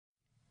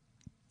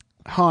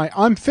Hi,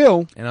 I'm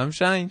Phil. And I'm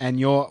Shane. And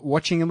you're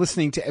watching and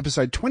listening to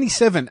episode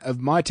 27 of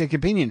My Tech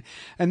Opinion.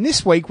 And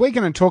this week we're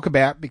going to talk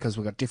about, because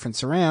we've got different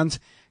surrounds,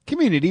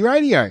 community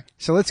radio.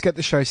 So let's get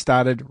the show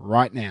started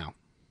right now.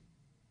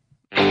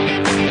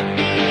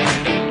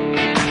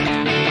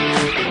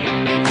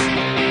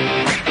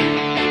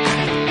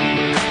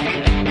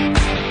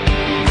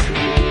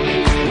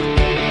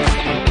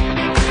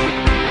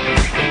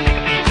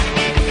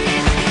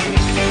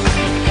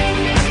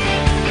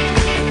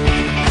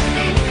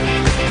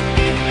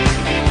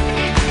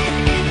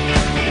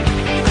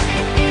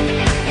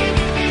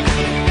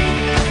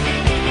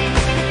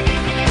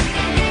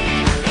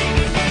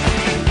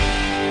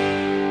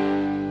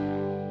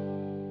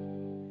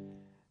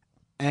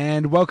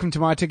 And welcome to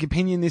My Tech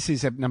Opinion. This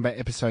is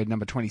episode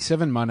number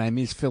 27. My name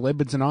is Phil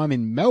Edwards and I'm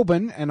in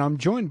Melbourne, and I'm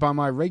joined by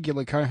my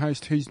regular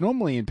co-host who's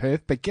normally in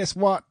Perth, but guess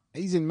what?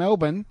 He's in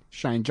Melbourne,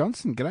 Shane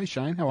Johnson. G'day,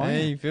 Shane. How are you?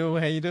 Hey, Phil.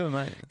 How you doing,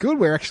 mate? Good.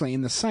 We're actually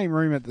in the same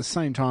room at the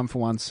same time for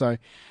once, so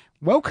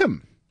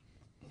welcome.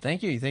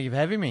 Thank you. Thank you for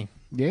having me.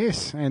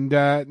 Yes, and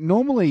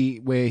normally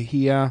we're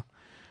here.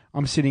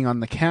 I'm sitting on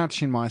the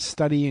couch in my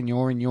study and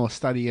you're in your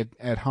study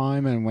at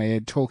home, and we're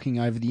talking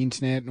over the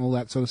internet and all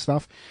that sort of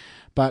stuff.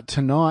 But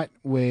tonight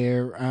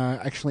we're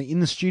actually in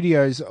the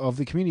studios of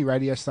the community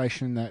radio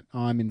station that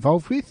I'm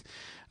involved with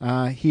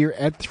here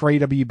at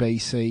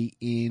 3WBC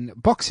in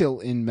Box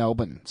Hill in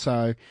Melbourne.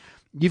 So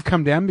you've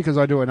come down because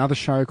I do another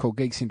show called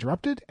Geeks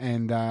Interrupted,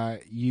 and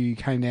you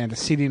came down to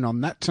sit in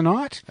on that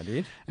tonight. I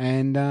did.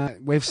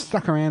 And we've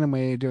stuck around and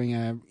we're doing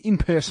an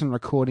in-person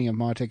recording of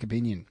My Tech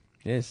Opinion.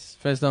 Yes,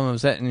 first time I've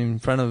sat in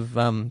front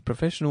of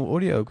professional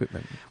audio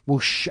equipment. We'll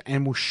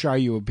show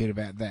you a bit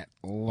about that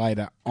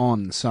later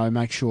on, so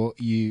make sure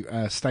you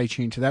stay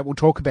tuned to that. We'll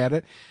talk about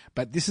it,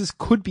 but this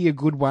could be a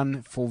good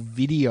one for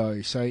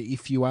video. So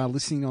if you are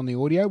listening on the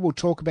audio, we'll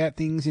talk about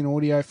things in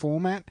audio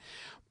format.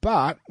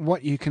 But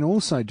what you can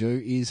also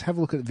do is have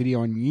a look at the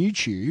video on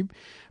YouTube,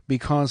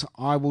 because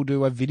I will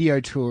do a video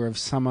tour of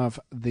some of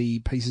the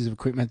pieces of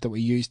equipment that we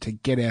use to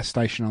get our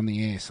station on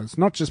the air. So it's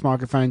not just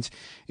microphones,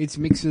 it's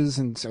mixers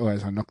and,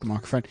 as I knock the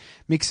microphone,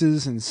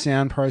 mixers and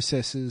sound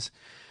processors,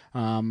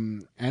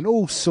 and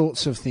all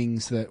sorts of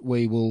things that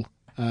we will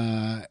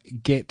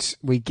get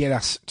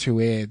us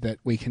to air that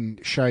we can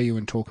show you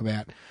and talk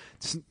about.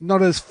 It's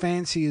not as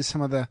fancy as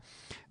some of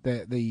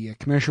the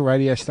commercial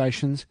radio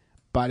stations,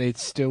 but it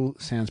still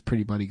sounds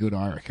pretty bloody good,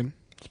 I reckon.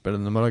 It's better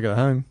than what I got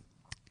home.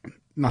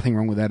 Nothing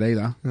wrong with that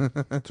either.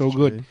 It's all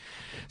good. True.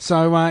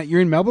 So you're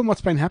in Melbourne.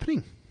 What's been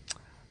happening?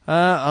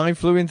 I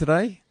flew in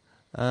today.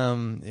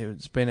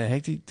 It's been a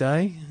hectic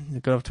day.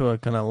 It got off to a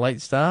kind of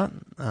late start.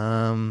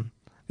 Didn't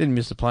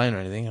miss the plane or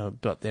anything. I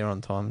got there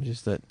on time.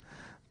 Just that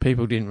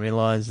people didn't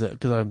realise that,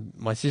 because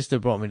my sister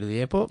brought me to the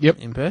airport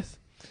in Perth,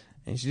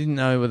 and she didn't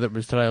know whether it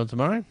was today or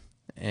tomorrow,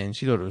 and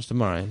she thought it was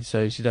tomorrow.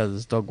 So she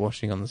does dog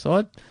washing on the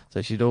side.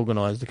 So she'd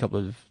organised a couple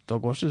of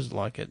dog washes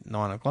like at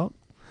 9 o'clock.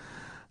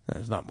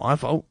 It's not my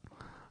fault.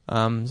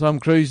 So I'm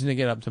cruising to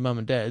get up to Mum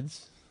and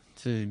Dad's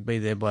to be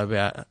there by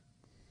about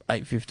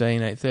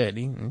 8:15,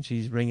 8:30, and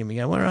she's ringing me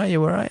going, where are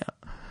you?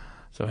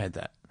 So I had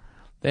that.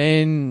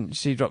 Then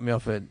she dropped me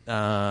off at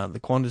the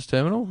Qantas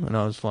terminal, and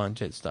I was flying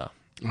Jetstar.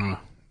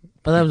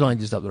 But that was only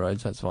just up the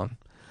road, so that's fine.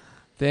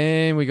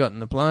 Then we got in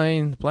the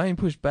plane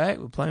pushed back,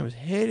 the plane was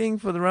heading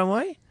for the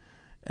runway,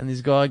 and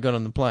this guy got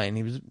on the plane.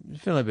 He was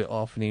feeling a bit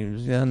off, and he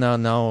was,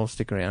 no, I'll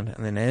stick around.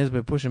 And then as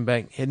we're pushing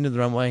back, heading to the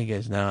runway, he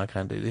goes, no, I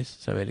can't do this.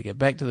 So we had to get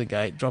back to the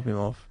gate, drop him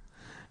off,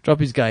 drop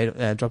his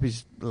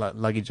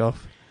luggage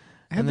off.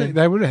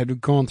 They would have had to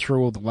gone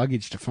through all the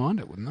luggage to find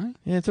it, wouldn't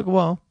they? Yeah, it took a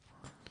while.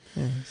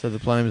 Yeah, so the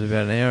plane was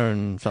about an hour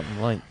and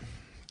something late.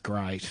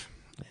 Great.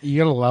 You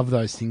got to love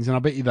those things, and I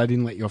bet you they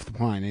didn't let you off the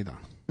plane either.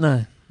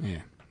 No.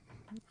 Yeah.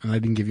 And they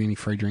didn't give you any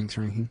free drinks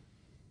or anything?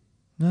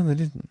 No, they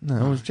didn't.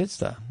 No, it was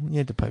Jetstar. You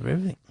had to pay for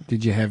everything.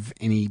 Did you have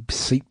any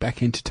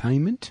seat-back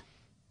entertainment?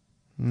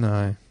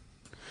 No.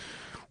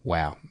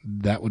 Wow,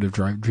 that would have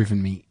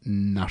driven me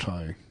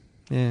nutto.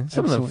 Yeah,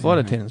 some of the flight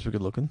attendants were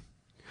good looking.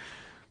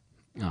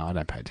 Oh, I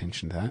don't pay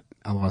attention to that.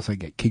 Otherwise I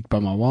get kicked by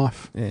my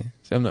wife. Yeah,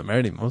 so I'm not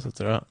married anymore, so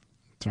it's all right.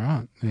 It's all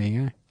right. There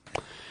you go.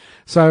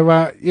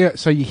 So,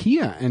 so you're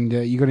here, and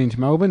you got into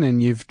Melbourne,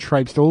 and you've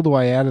traipsed all the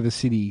way out of the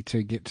city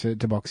to get to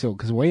Box Hill,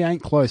 because we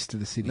ain't close to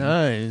the city.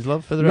 No, it's a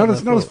lot further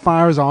out. Not as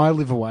far as I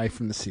live away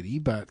from the city,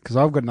 but because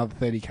I've got another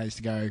 30 k's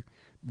to go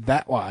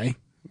that way,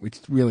 which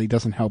really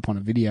doesn't help on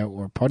a video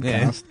or a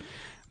podcast,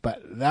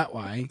 but that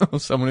way. Or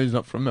someone who's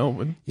not from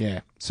Melbourne.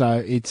 Yeah,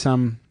 so it's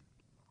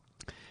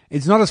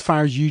not as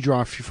far as you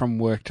drive from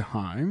work to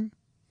home,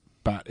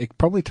 but it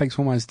probably takes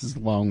almost as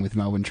long with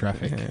Melbourne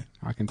traffic. Yeah.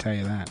 I can tell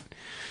you that.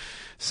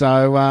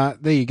 So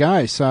there you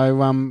go. So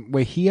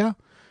we're here.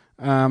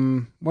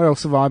 What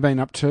else have I been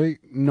up to?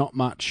 Not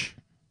much.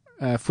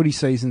 Footy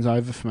season's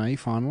over for me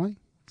finally.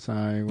 So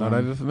not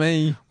over for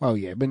me. Well,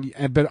 yeah,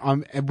 but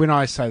when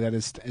I say that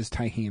as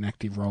taking an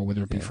active role,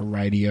 whether it be for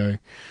radio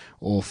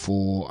or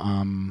for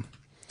what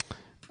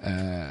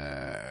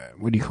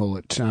do you call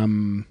it?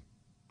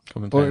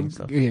 Commentating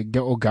stuff.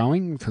 Yeah, or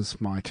going, because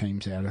my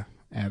team's out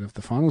out of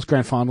the finals.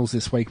 Grand finals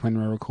this week when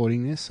we're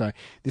recording this, so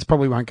this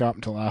probably won't go up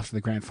until after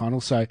the grand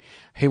final. So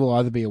he will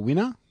either be a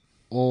winner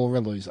or a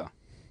loser.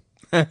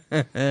 Be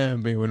a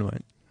winner,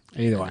 mate.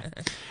 Either way.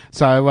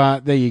 So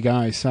there you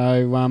go.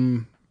 So,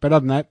 but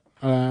other than that,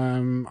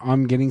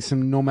 I'm getting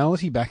some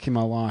normality back in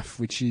my life,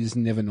 which is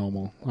never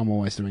normal. I'm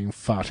always doing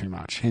far too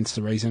much. Hence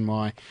the reason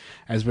why,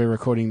 as we're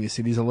recording this,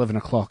 it is 11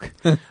 o'clock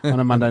on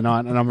a Monday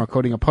night, and I'm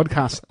recording a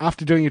podcast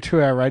after doing a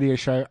 2-hour radio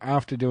show,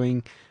 after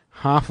doing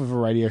half of a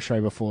radio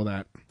show before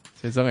that.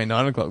 So it's only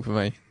 9 o'clock for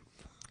me.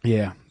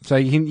 Yeah. So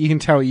you can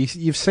tell,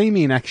 you've seen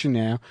me in action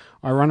now.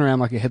 I run around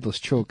like a headless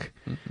chook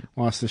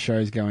whilst the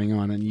show's going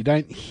on, and you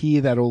don't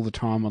hear that all the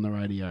time on the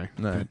radio.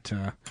 No.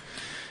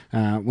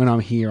 But when I'm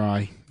here,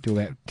 I do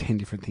about 10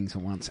 different things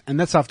at once. And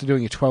that's after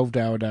doing a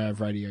 12-hour day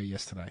of radio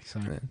yesterday. So,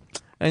 Yeah.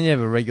 And you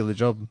have a regular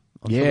job.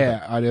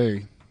 yeah, I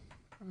do.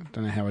 I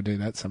don't know how I do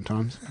that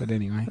sometimes, but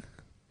anyway.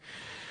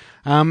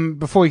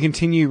 Before we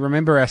continue,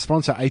 remember our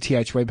sponsor,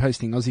 ATH Web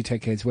Hosting, Aussie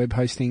Tech Heads Web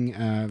Hosting.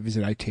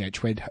 Visit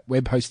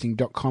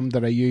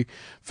athwebhosting.com.au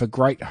for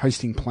great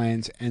hosting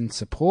plans and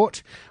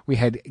support. We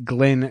had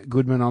Glenn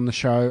Goodman on the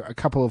show a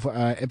couple of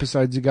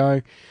episodes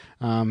ago,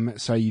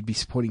 so you'd be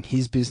supporting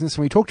his business.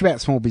 And we talked about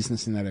small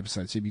business in that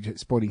episode, so you'd be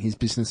supporting his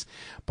business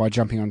by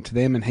jumping onto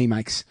them, and he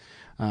makes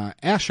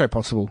our show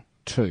possible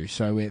too,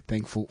 so we're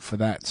thankful for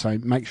that. So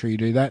make sure you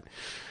do that.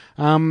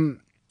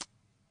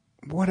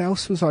 What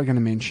else was I going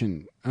to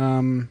mention?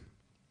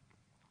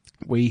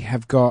 We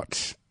have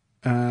got,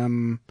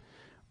 I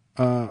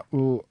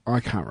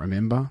can't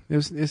remember.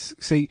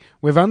 See,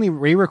 we've only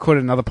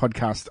re-recorded another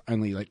podcast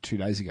only like 2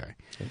 days ago.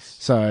 Yes.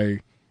 So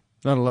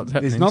Not a lot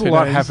happened. there's not a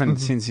lot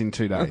happened since in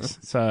 2 days.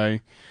 So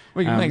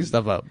We can make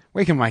stuff up.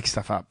 we can make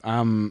stuff up.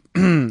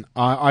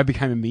 I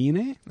became a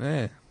millionaire.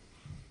 Yeah.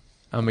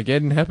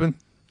 Armageddon happened.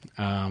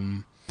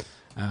 Donald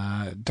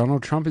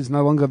Trump is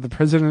no longer the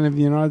president of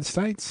the United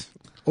States.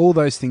 All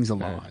those things are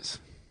lies.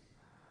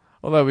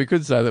 Although we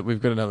could say that we've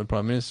got another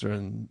prime minister,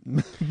 and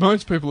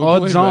most people will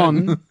believe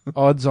that.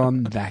 odds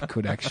on that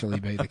could actually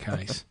be the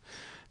case.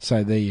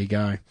 So there you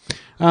go.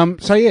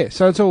 So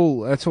that's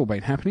all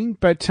been happening.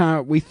 But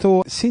we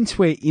thought, since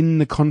we're in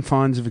the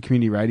confines of a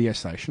community radio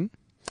station,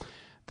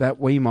 that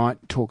we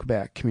might talk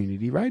about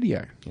community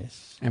radio.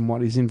 Yes. And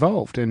what is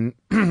involved. And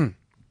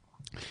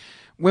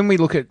when we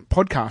look at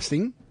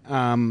podcasting,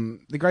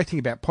 the great thing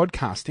about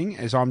podcasting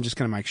is, I'm just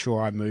going to make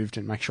sure I moved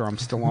and make sure I'm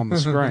still on the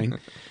screen.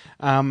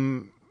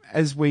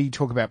 As we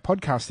talk about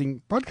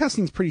podcasting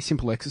is pretty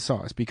simple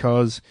exercise,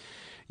 because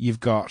you've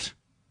got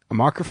a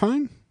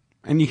microphone,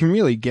 and you can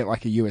really get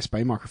like a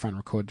USB microphone,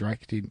 record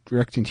direct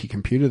into your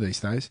computer these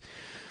days.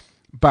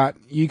 But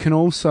you can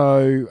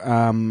also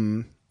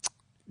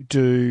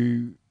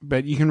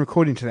but you can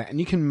record into that,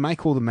 and you can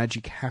make all the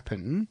magic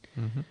happen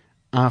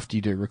after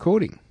you do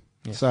recording.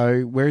 Yes.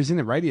 So whereas in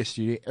the radio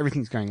studio,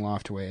 everything's going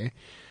live to air,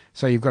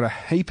 so you've got a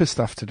heap of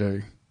stuff to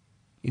do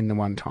in the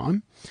one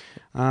time.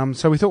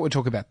 So we thought we'd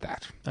talk about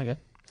that. Okay.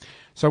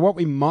 So what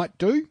we might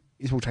do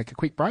is we'll take a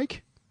quick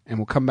break, and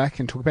we'll come back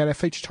and talk about our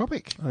feature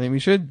topic. I think we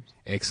should.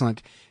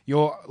 Excellent.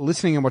 You're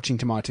listening and watching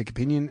to My Tech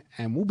Opinion,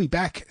 and we'll be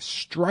back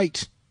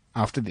straight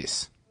after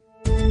this.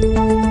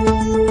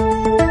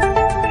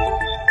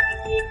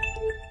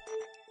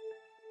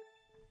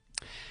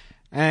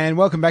 And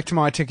welcome back to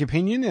My Tech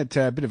Opinion. It's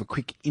a bit of a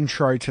quick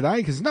intro today,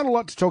 because there's not a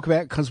lot to talk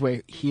about because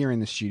we're here in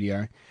the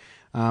studio.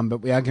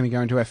 But we are going to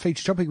go into our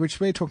feature topic, which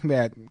we're talking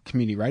about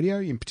community radio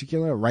in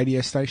particular,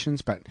 radio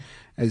stations. But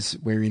as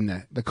we're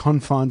in the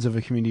confines of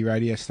a community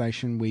radio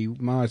station, we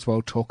might as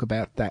well talk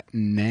about that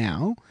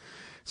now.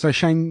 So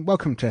Shane,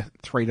 welcome to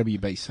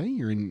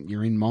 3WBC.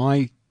 You're in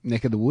my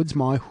neck of the woods,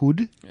 my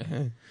hood.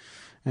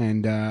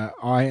 And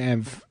I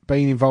have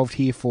been involved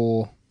here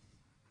for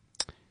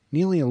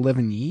nearly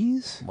 11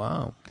 years.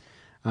 Wow.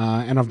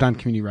 And I've done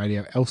community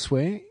radio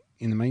elsewhere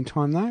in the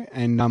meantime, though.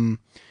 And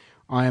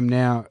I am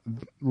now,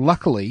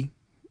 luckily,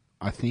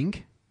 I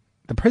think,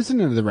 the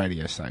president of the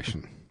radio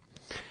station.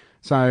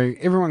 So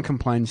everyone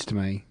complains to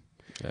me,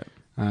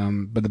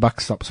 but the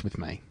buck stops with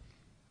me.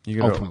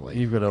 Ultimately.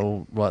 You've got to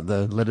all write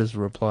the letters of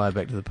reply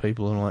back to the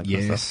people and all that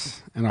kind of stuff.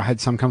 Yes, and I had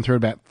some come through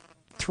about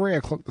 3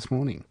 o'clock this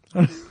morning,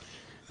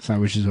 so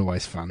which is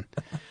always fun.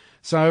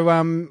 So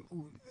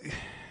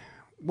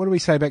what do we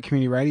say about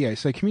community radio?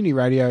 So community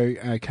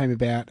radio came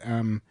about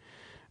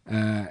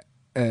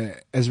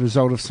as a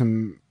result of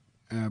some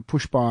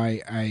push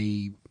by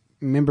a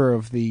member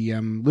of the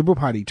Liberal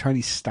Party,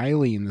 Tony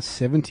Staley, in the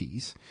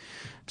 70s,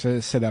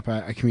 to set up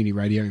a community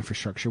radio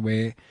infrastructure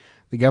where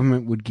the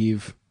government would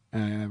give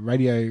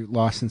radio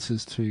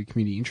licenses to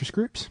community interest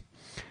groups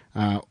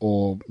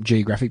or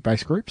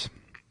geographic-based groups.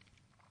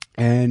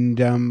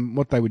 And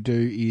what they would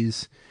do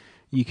is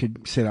you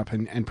could set up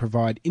and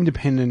provide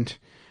independent,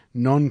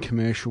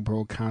 non-commercial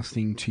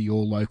broadcasting to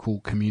your local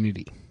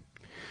community.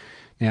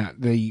 Now,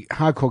 the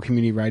hardcore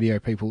community radio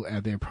people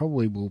out there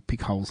probably will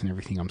pick holes in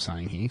everything I'm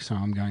saying here, so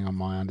I'm going on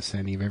my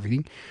understanding of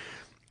everything.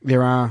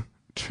 There are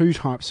two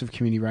types of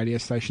community radio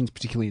stations,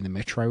 particularly in the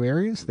metro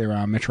areas. There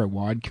are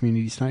metro-wide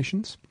community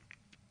stations,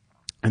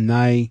 and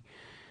they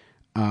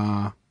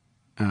are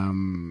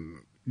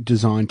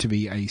designed to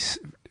be a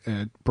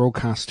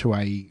broadcast to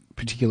a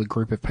particular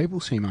group of people.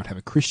 So you might have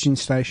a Christian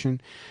station,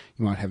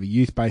 you might have a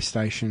youth-based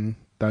station,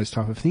 those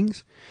type of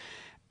things.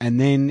 And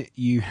then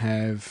you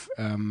have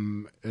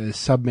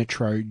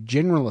sub-metro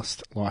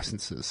generalist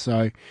licenses.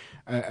 So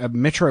a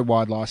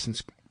metro-wide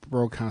license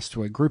broadcasts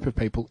to a group of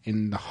people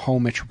in the whole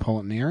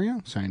metropolitan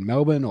area, so in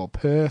Melbourne or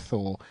Perth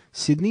or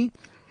Sydney.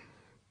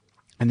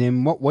 And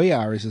then what we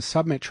are is a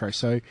sub-metro.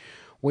 So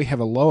we have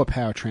a lower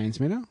power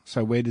transmitter,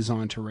 so we're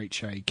designed to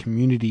reach a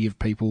community of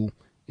people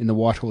in the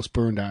Whitehorse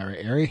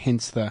Boroondara area,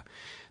 hence the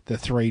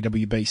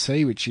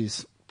 3WBC, which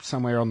is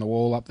somewhere on the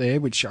wall up there,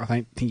 which I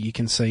don't think you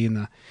can see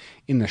in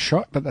the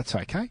shot, but that's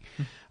okay.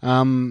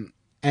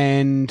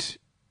 And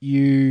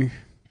you've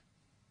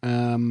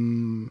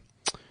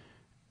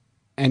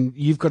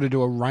got to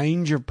do a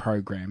range of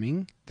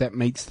programming that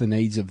meets the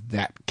needs of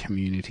that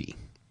community.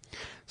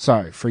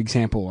 So, for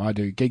example, I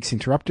do Geeks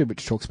Interrupted,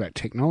 which talks about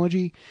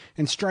technology,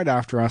 and straight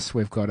after us,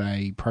 we've got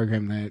a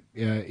program that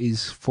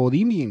is for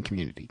the Indian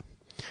community.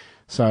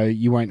 So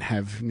you won't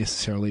have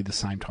necessarily the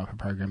same type of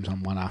programs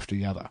on one after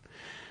the other.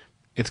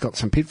 It's got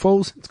some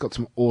pitfalls, it's got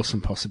some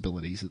awesome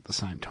possibilities at the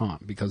same time,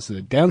 because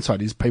the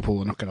downside is people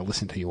are not going to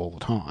listen to you all the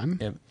time.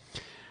 Yep.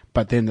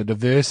 But then the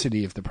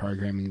diversity of the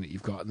programming that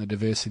you've got and the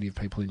diversity of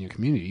people in your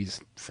community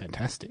is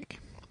fantastic.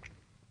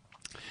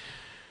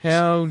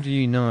 How do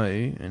you know,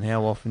 and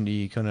how often do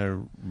you kind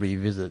of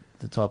revisit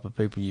the type of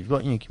people you've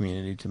got in your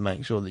community to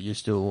make sure that you're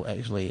still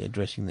actually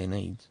addressing their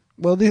needs?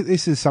 Well,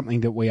 this is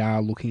something that we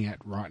are looking at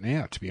right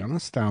now, to be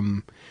honest.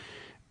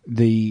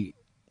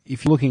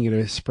 If you're looking at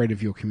a spread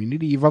of your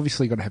community, you've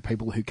obviously got to have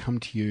people who come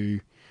to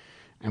you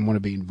and want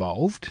to be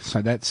involved.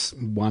 So that's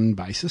one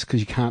basis, because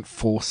you can't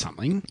force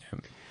something.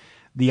 Yep.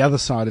 The other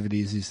side of it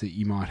is that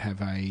you might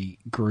have a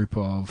group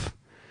of,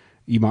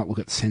 you might look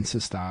at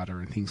census data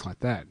and things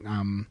like that.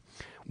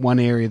 One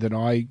area that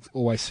I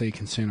always see a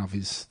concern of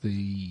is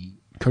the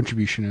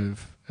contribution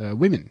of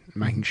women,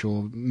 making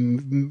sure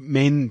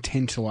men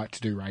tend to like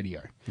to do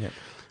radio. Yep.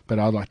 But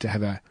I'd like to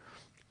have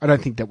I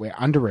don't think that we're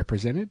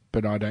underrepresented,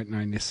 but I don't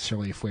know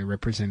necessarily if we're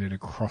represented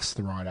across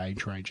the right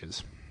age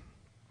ranges.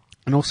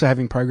 And also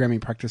having programming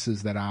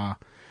practices that are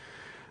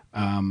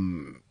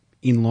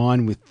in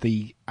line with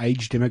the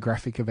age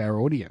demographic of our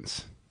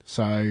audience.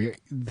 So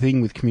the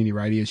thing with community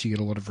radio is you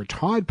get a lot of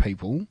retired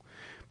people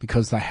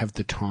because they have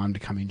the time to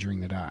come in during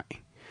the day.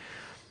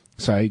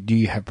 So do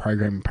you have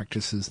programming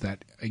practices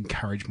that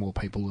encourage more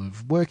people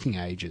of working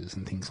ages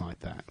and things like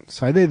that?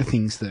 So they're the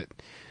things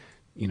that,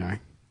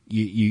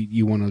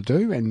 you want to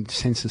do, and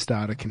census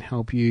data can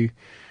help you.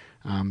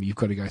 You've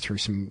got to go through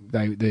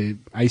the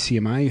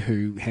ACMA,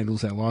 who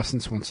handles our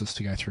license, wants us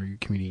to go through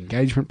community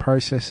engagement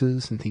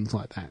processes and things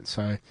like that.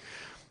 So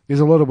there's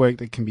a lot of work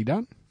that can be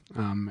done,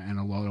 and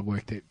a lot of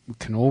work that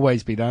can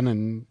always be done,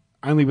 and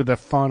only with a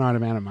finite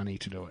amount of money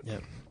to do it.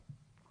 Yep.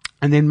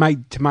 And then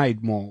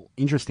made more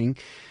interesting,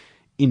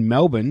 in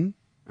Melbourne,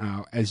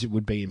 as it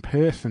would be in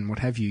Perth and what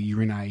have you,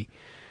 you're in a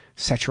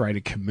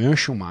saturated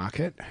commercial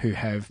market who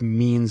have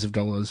millions of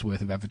dollars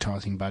worth of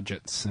advertising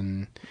budgets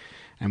and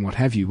what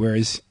have you.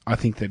 Whereas I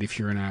think that if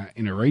you're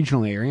in a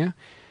regional area,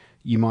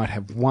 you might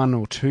have one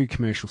or two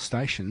commercial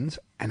stations,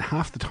 and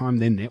half the time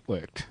they're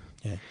networked.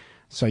 Yeah.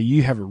 So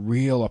you have a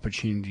real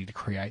opportunity to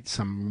create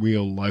some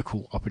real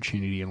local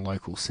opportunity and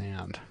local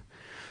sound.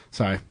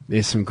 So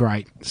there's some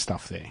great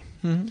stuff there.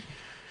 Mm-hmm.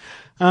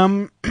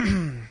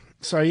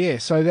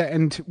 So that,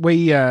 and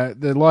we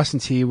the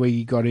license here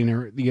we got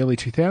in the early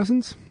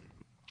 2000s,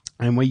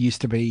 and we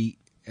used to be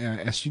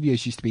our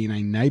studios used to be in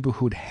a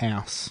neighbourhood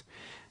house,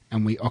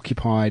 and the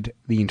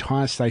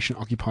entire station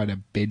occupied a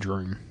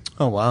bedroom.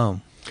 Oh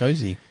wow,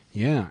 cozy.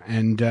 Yeah,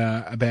 and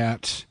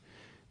about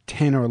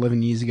 10 or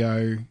 11 years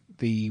ago,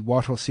 the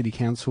Whitehorse City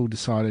Council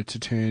decided to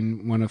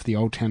turn one of the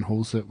old town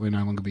halls that were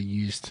no longer being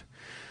used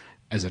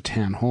as a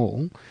town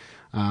hall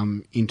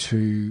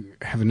into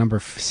have a number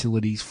of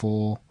facilities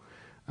for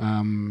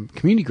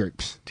community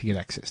groups to get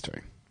access to.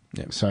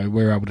 Yep. So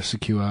we're able to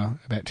secure,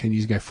 about 10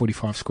 years ago,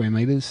 45 square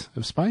metres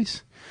of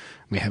space.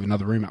 We have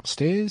another room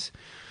upstairs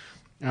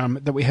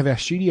that we have our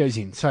studios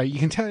in. So you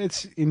can tell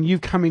and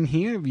you've come in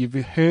here, you've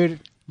heard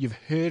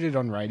it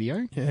on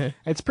radio. Yeah.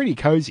 It's pretty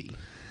cosy.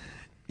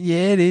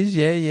 Yeah, it is.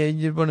 Yeah.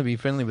 You'd want to be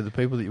friendly with the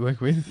people that you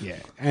work with. Yeah.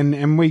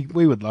 And we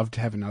would love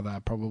to have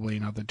probably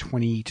another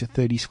 20 to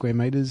 30 square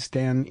metres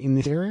down in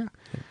this area.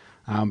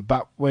 Yeah.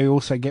 But we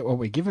also get what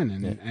we're given,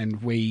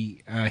 and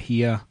we are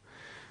here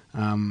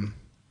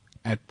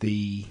at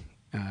the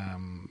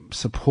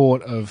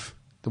support of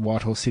the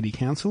Whitehorse City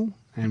Council,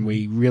 and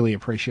we really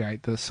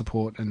appreciate the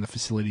support and the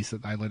facilities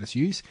that they let us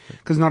use.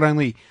 Because not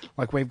only,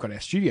 we've got our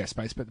studio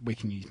space, but we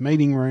can use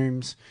meeting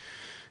rooms,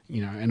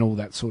 and all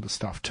that sort of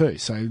stuff too.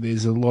 So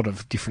there's a lot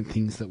of different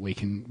things that we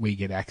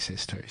get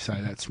access to. So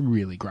that's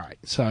really great.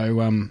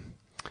 So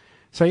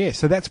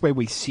that's where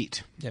we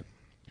sit. Yep.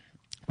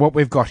 What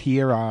we've got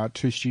here are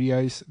two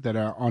studios that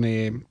are on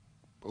air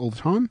all the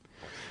time.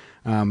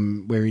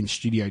 We're in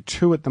Studio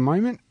 2 at the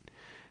moment,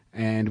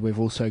 And we've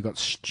also got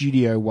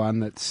Studio One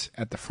that's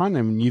at the front.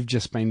 And you've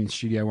just been in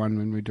Studio One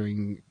when we're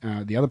doing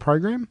the other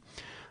program.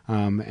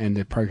 And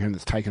the program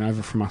that's taken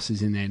over from us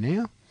is in there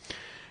now.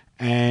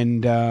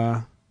 And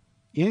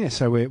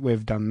so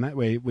we've done that.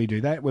 We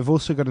do that. We've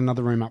also got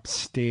another room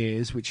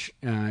upstairs, which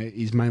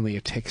is mainly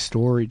a tech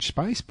storage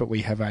space, but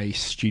we have a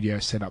studio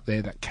set up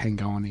there that can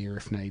go on air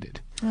if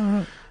needed. All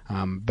right.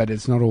 But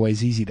it's not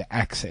always easy to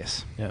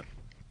access. Yep.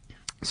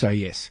 So,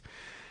 yes.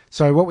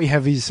 So what we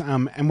have is,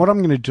 and what I'm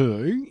going to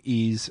do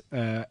is,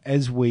 if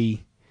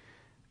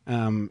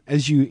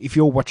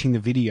you're watching the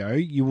video,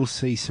 you will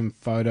see some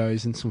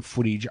photos and some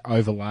footage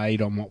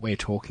overlaid on what we're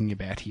talking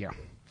about here.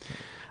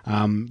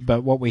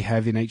 But what we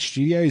have in each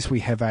studio is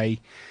we have an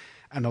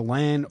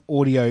Elan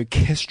Audio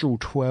Kestrel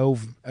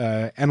 12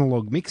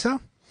 analog mixer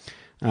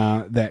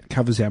that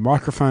covers our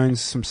microphones,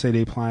 some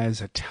CD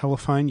players, a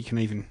telephone. You can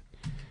even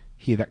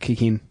hear that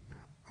kick in.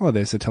 Oh,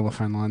 there's a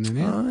telephone line there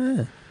now.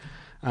 Oh,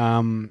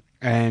 yeah.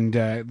 And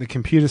the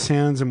computer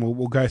sounds, and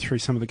we'll go through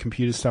some of the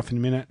computer stuff in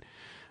a minute.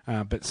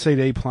 But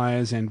CD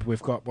players, and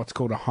we've got what's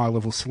called a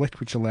high-level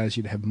select, which allows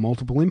you to have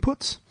multiple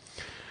inputs,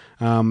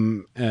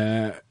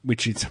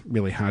 which is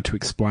really hard to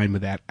explain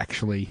without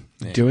actually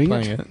doing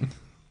it.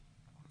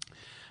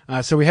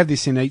 So we have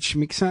this in each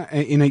mixer,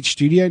 in each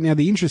studio. Now,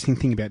 the interesting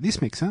thing about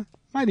this mixer,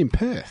 made in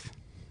Perth.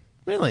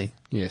 Really?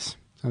 Yes.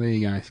 So there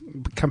you go. A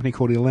company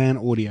called Elan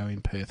Audio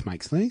in Perth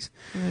makes these.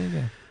 There you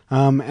go.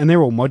 And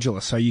they're all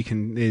modular, so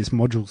there's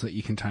modules that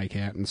you can take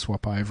out and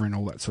swap over and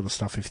all that sort of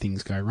stuff if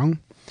things go wrong.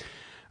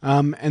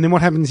 And then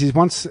what happens is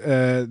once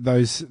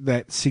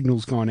that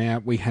signal's gone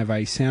out, we have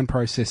a sound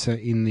processor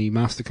in the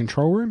master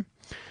control room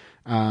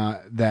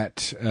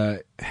that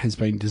has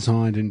been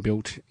designed and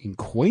built in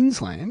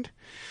Queensland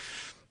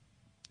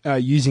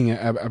using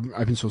an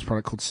open source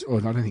product I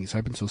don't think it's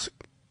open source,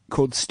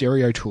 called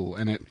Stereo Tool,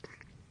 and it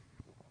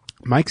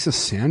makes us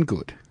sound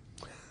good.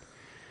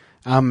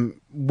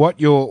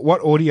 What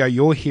audio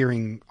you're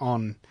hearing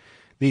on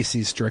this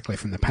is directly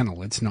from the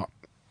panel. It's not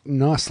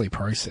nicely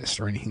processed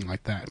or anything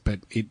like that, but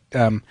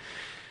the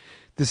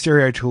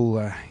Stereo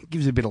Tool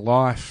gives it a bit of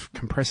life,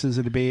 compresses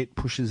it a bit,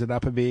 pushes it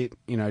up a bit,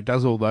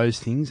 does all those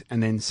things,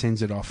 and then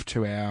sends it off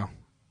to our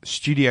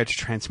studio to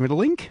transmitter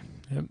link,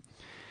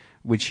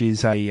 which is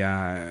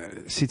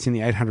sits in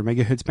the 800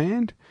 megahertz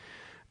band,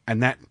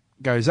 and that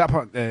goes up,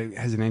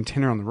 has an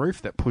antenna on the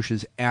roof that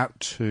pushes out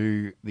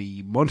to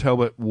the Mont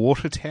Albert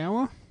water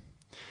tower,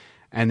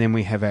 and then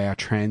we have our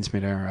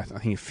transmitter, I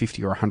think a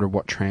 50 or 100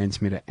 watt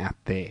transmitter out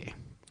there.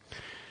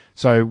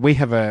 So we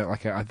have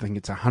I think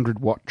it's a 100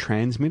 watt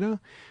transmitter.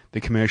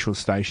 The commercial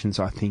stations,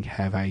 I think,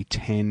 have a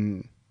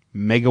 10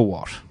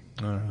 megawatt.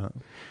 All right.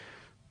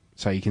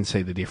 So you can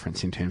see the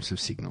difference in terms of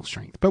signal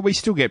strength. But we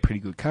still get pretty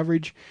good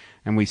coverage,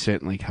 and we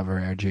certainly cover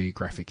our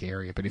geographic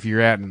area. But if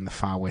you're out in the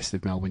far west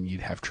of Melbourne,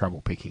 you'd have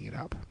trouble picking it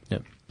up.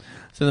 Yep.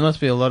 So there must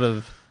be a lot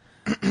of...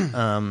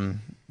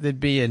 there'd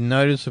be a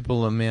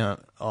noticeable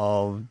amount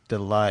of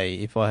delay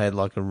if I had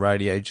like a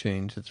radio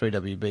tune to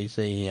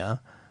 3WBC here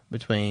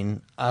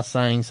between us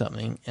saying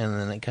something and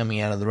then it coming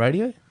out of the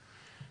radio?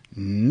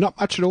 Not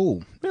much at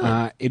all.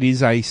 Really? It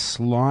is a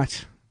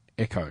slight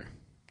echo.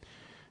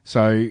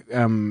 So,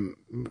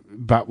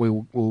 but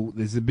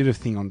there's a bit of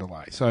thing on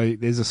delay. So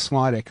there's a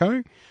slight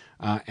echo,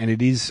 and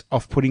it is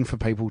off-putting for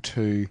people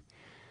to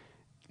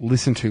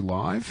listen to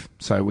live.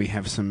 So we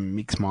have some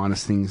mix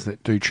minus things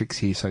that do tricks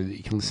here so that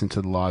you can listen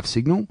to the live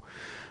signal,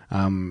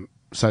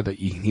 so that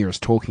you can hear us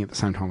talking at the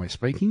same time we're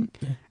speaking.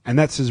 Yeah. And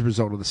that's as a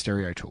result of the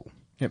Stereo Tool.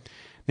 Yep.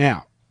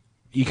 Now,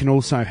 you can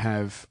also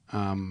have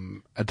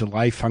a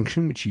delay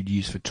function, which you'd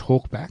use for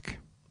talkback,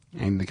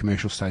 and the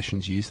commercial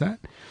stations use that.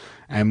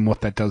 And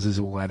what that does is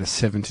it will add a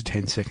 7 to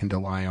 10 second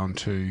delay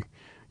onto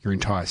your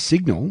entire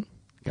signal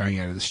going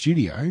out of the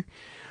studio.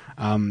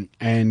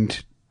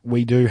 And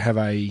we do have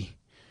a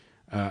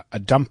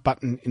dump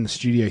button in the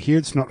studio here.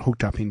 It's not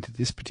hooked up into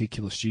this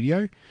particular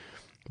studio,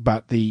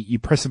 but you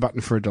press a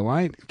button for a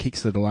delay, it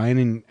kicks the delay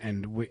in,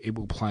 and it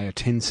will play a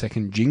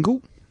 10-second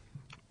jingle.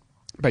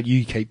 But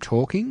you keep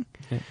talking,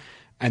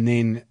 and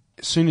then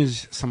as soon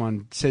as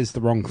someone says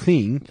the wrong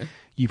thing,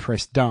 you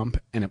press dump,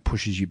 and it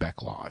pushes you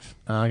back live.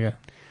 Oh, okay.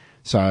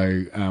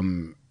 So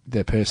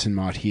the person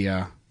might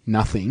hear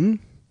nothing,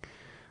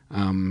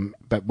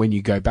 but when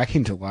you go back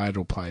into delay,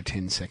 it'll play a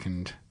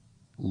 10-second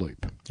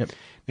loop. Yep.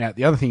 Now,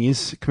 the other thing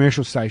is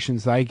commercial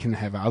stations, they can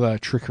have other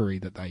trickery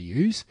that they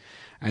use,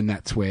 and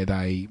that's where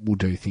they will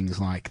do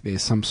things like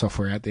there's some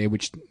software out there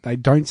which they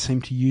don't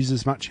seem to use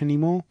as much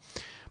anymore,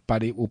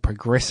 but it will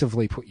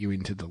progressively put you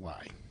into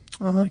delay.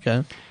 Oh,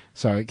 okay.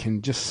 So it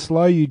can just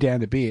slow you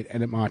down a bit,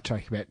 and it might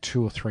take about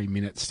 2 or 3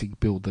 minutes to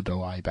build the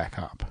delay back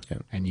up,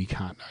 and you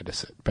can't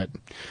notice it. But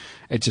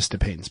it just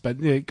depends. But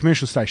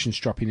commercial stations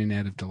drop in and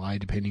out of delay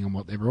depending on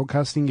what they're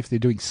broadcasting. If they're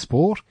doing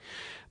sport,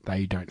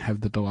 they don't have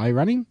the delay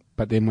running.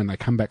 But then when they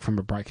come back from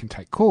a break and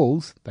take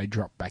calls, they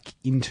drop back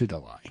into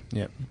delay.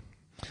 Yep.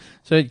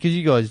 So because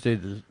you guys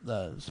do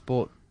the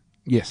sport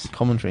yes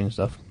commentary and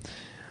stuff,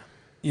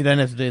 you don't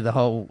have to do the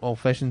whole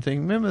old-fashioned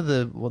thing.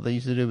 Remember what they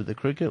used to do with the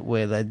cricket,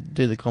 where they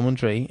do the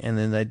commentary and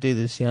then they do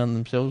the sound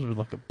themselves with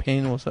like a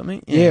pen or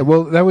something? Yeah,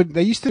 well,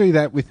 they used to do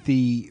that with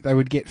they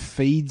would get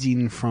feeds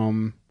in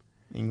from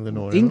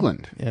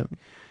England. Yep.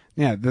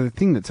 Now, the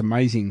thing that's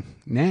amazing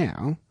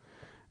now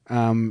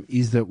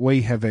is that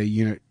we have a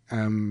unit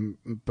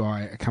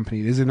by a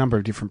company. There's a number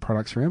of different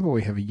products around, but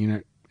we have a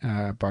unit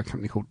by a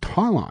company called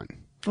Tyline.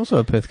 Also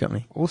a Perth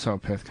company.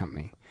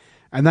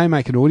 And they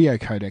make an audio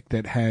codec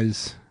that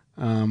has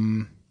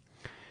the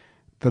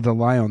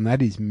delay on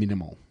that is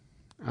minimal.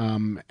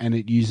 And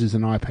it uses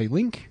an IP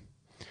link.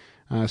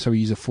 So we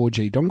use a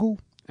 4G dongle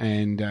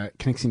and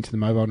connects into the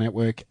mobile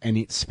network, and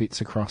it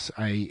spits across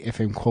a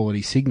FM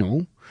quality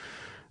signal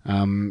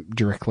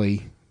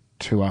directly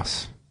to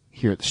us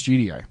here at the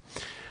studio.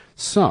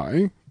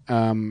 So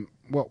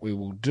what we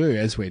will do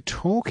as we're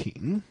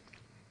talking,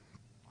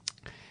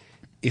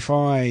 if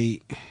I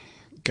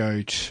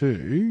go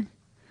to...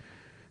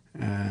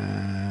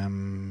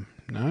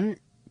 no,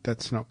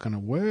 that's not going to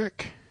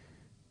work.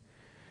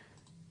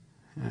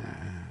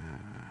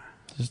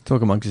 Just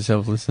talk amongst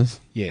yourselves, listeners.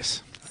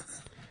 Yes.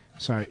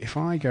 So if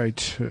I go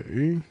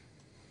to...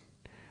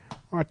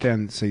 Right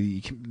down, so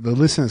the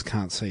listeners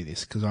can't see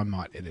this because I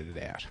might edit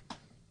it out.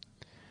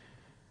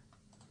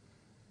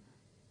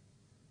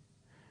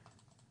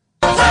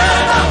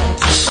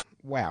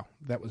 Wow,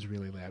 that was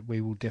really loud.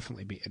 We will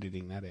definitely be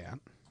editing that out.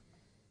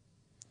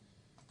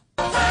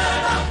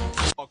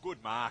 Oh,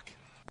 good mark.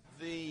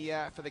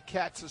 For the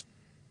Cats.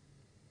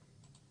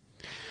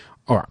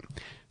 All right,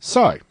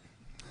 so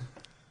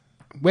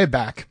we're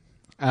back.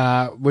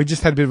 We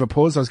just had a bit of a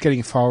pause. I was getting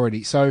a file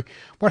ready. So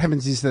what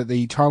happens is that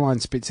the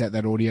Tyline spits out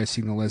that audio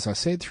signal, as I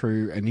said,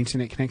 through an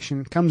internet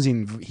connection, comes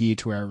in here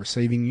to our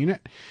receiving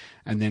unit,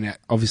 and then it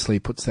obviously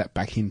puts that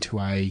back into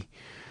a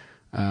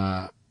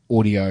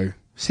audio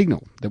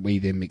signal that we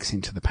then mix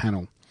into the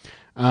panel.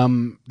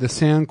 The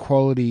sound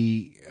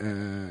quality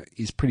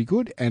is pretty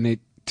good, and it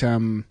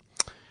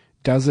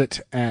does it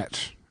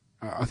at,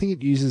 I think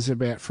it uses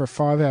about, for a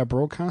 5-hour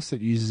broadcast,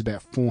 it uses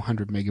about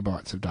 400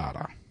 megabytes of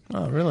data.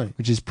 Oh, really?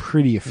 Which is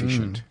pretty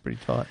efficient. Pretty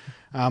tight.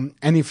 And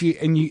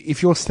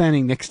if you're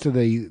standing next to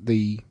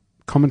the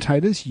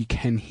commentators, you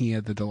can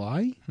hear the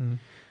delay.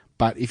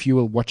 But if you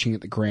were watching at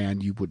the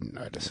ground, you wouldn't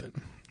notice it.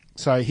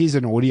 So here's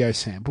an audio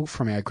sample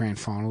from our grand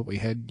final that we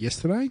had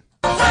yesterday.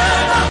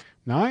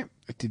 No,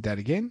 it did that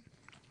again.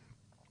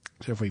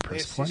 So if we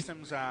press play. Their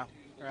systems are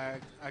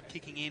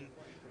kicking in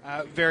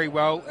very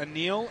well,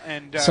 Neil,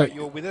 and So-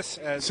 you're with us.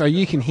 So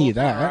you can hear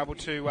that.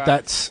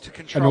 That's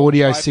an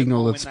audio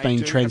signal that's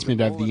being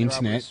transmitted over the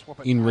internet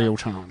in real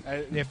time.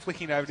 They're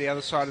flicking over the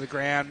other side of the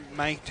ground,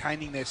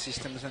 maintaining their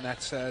systems, and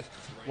that's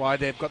why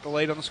they've got the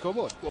lead on the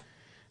scoreboard.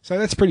 So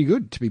that's pretty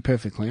good, to be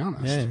perfectly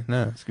honest. Yeah,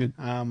 no, it's good.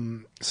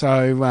 And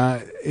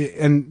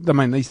I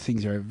mean, these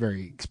things are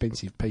very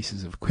expensive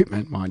pieces of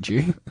equipment, mind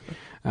you.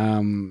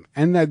 And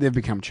they've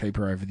become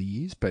cheaper over the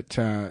years, but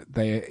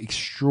they are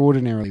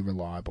extraordinarily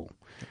reliable.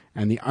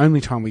 And the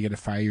only time we get a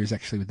failure is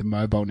actually with the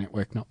mobile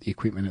network, not the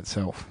equipment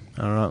itself.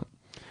 All right.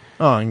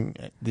 Oh,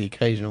 and the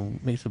occasional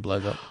mixer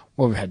blows up.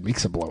 Well, we've had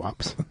mixer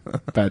blow-ups,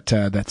 but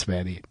that's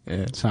about it.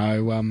 Yeah.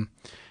 So,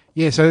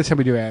 so that's how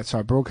we do our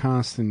outside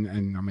broadcast,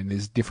 and I mean,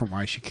 there's different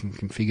ways you can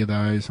configure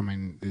those. I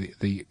mean,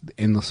 the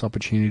endless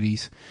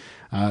opportunities.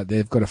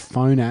 They've got a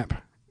phone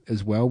app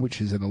as well,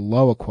 which is at a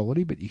lower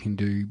quality, but you can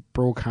do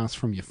broadcasts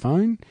from your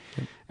phone.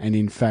 Yep. And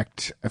in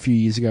fact, a few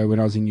years ago when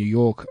I was in New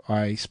York,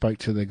 I spoke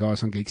to the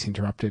guys on Geeks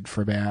Interrupted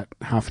for about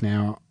half an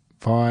hour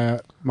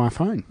via my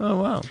phone. Oh,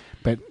 wow.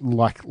 But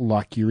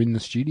like you're in the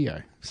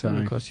studio. So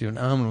it costs you an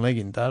arm and a leg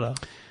in data.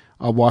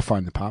 Wi-Fi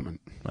in the apartment.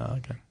 Oh,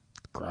 okay.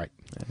 Great.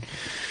 Yeah.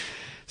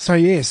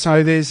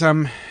 So there's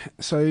some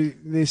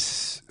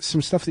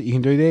stuff that you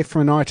can do there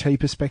from an IT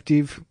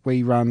perspective.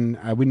 We run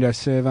a Windows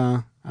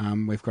server.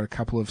 We've got a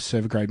couple of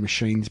server grade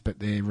machines, but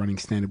they're running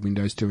standard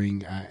Windows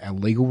doing our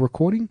legal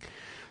recording.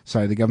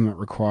 So the government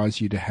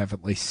requires you to have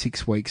at least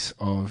 6 weeks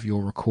of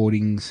your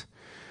recordings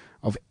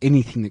of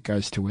anything that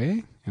goes to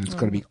air, and it's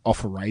got to be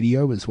off a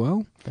radio as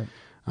well,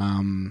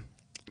 for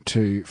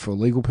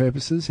legal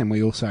purposes. And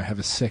we also have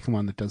a second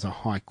one that does a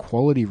high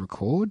quality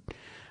record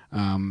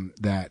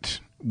that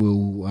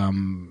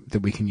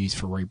we can use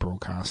for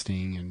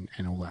rebroadcasting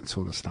and all that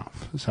sort of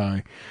stuff.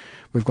 So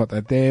we've got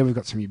that there. We've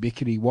got some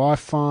Ubiquiti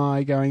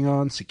Wi-Fi going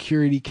on,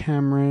 security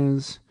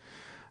cameras.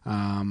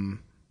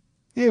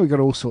 We've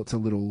got all sorts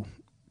of little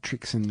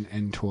tricks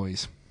and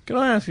toys. Can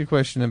I ask you a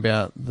question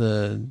about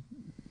the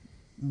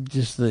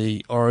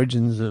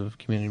origins of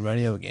community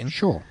radio again?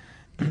 Sure.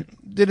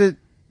 Did it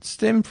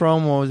stem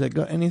from, or has it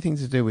got anything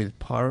to do with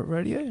pirate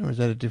radio, or is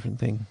that a different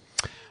thing?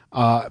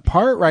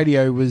 Pirate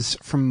radio was,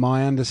 from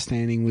my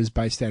understanding, was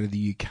based out of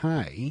the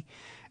UK,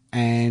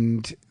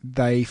 and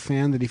they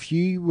found that if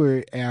you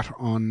were out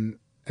on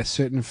a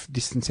certain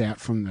distance out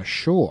from the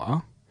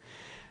shore,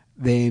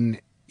 then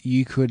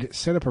you could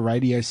set up a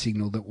radio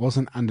signal that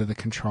wasn't under the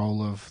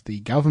control of the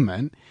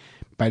government,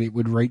 but it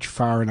would reach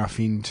far enough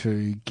in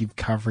to give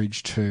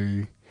coverage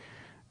to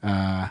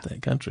that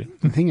country.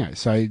 the thingo.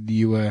 So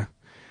you were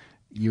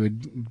you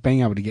would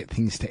being able to get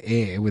things to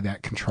air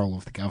without control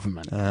of the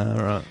government.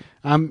 Right.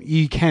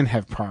 You can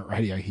have pirate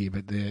radio here,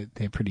 but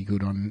they're pretty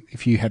good on.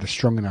 If you had a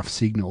strong enough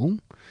signal,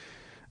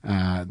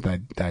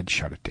 they'd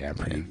shut it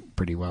down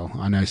pretty well.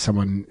 I know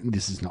someone.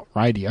 This is not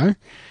radio,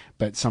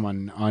 but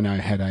someone I know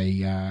had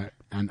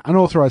an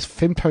unauthorized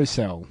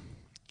femtocell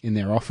in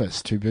their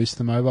office to boost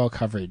the mobile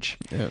coverage,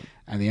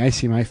 and the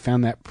ACMA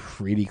found that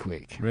pretty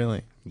quick.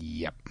 Really?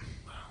 Yep.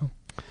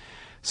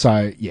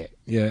 So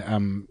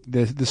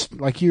there's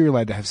like you're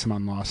allowed to have some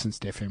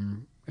unlicensed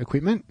FM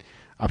equipment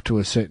up to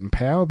a certain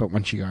power, but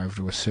once you go over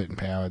to a certain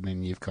power,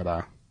 then you've got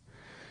to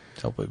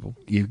tell people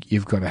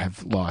you've got to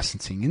have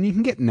licensing, and you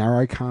can get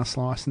narrowcast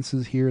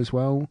licenses here as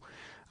well,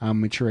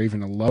 which are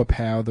even a lower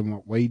power than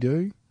what we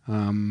do.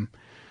 And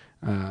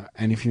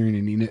if you're in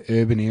an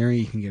urban area,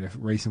 you can get a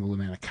reasonable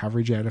amount of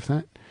coverage out of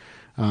that.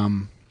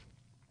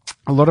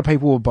 A lot of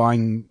people were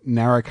buying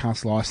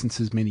narrowcast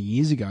licenses many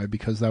years ago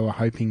because they were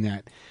hoping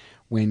that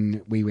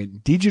when we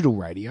went digital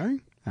radio,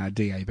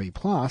 DAB+,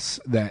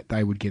 that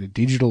they would get a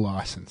digital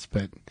license.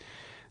 But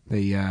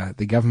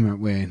the government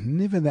were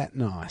never that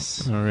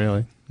nice. Oh,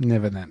 really?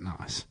 Never that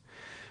nice.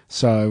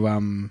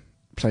 So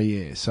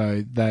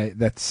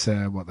that's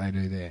what they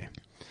do there.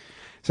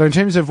 So in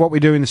terms of what we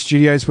do in the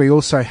studios, we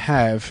also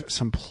have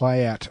some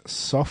play-out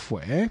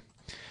software.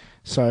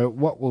 So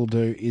what we'll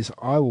do is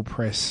I will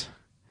press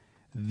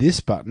this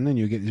button and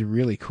you'll get this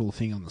really cool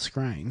thing on the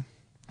screen.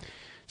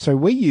 So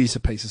we use a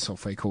piece of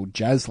software called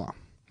Jazzler.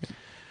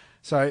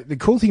 So the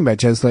cool thing about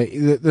Jazzler,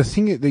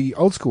 the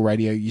old school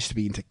radio used to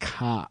be into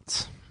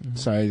carts. Mm-hmm.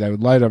 So they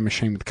would load a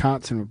machine with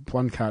carts and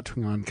one cart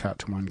to one cart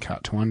to one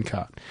cart to one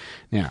cart.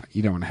 Now,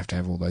 you don't want to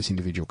have all those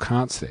individual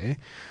carts there.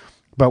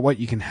 But what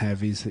you can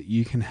have is that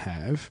you can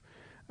have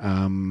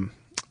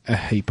a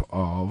heap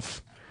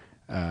of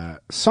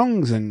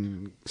songs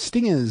and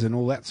stingers and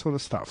all that sort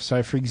of stuff.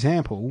 So, for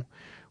example,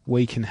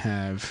 we can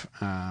have...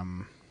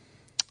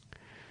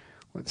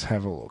 let's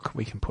have a look.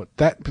 We can put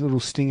that little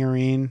stinger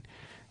in,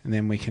 and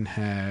then we can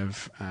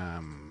have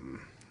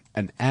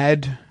an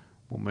ad.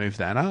 We'll move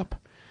that up,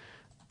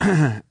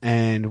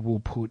 and we'll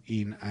put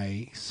in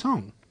a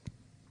song.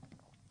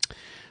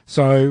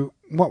 So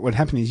what would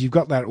happen is you've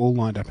got that all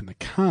lined up in the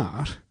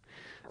cart,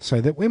 so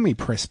that when we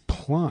press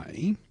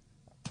play...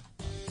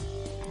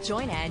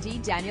 Join Andy,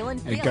 Daniel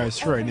and Phil. It goes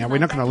through. Now, we're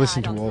not going to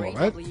listen to all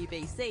of it.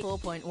 WBC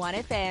 4.1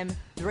 FM,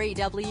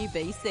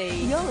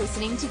 3WBC. You're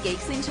listening to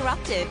Geeks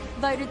Interrupted,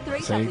 voted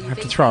 3WBC. So you have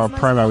to throw a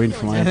promo in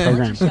for my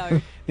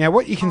program. Now,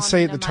 what you can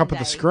see at the top of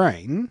the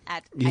screen,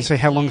 you can see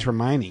how long's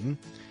remaining.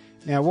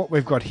 Now, what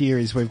we've got here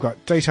is we've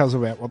got details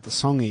about what the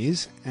song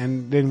is,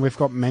 and then we've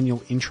got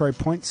manual intro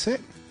points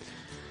set.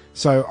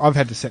 So I've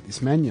had to set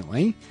this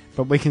manually,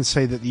 but we can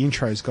see that the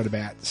intro's got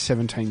about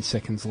 17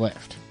 seconds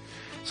left.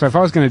 So if I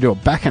was going to do a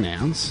back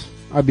announce,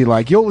 I'd be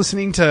like, you're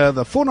listening to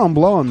the Four Non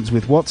Blondes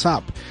with What's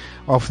Up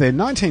off their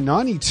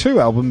 1992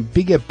 album,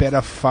 Bigger,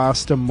 Better,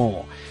 Faster,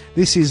 More.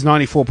 This is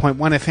 94.1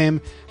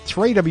 FM,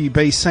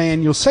 3WBC,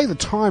 and you'll see the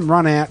time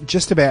run out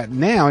just about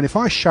now. And if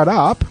I shut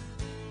up,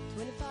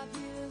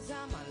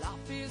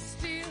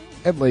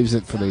 it leaves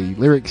it for the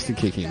lyrics to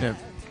kick in. Yep.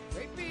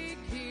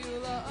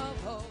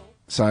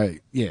 So,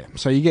 yeah,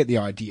 so you get the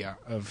idea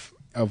of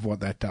what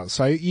that does.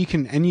 So you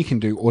can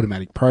do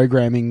automatic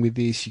programming with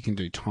this. You can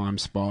do time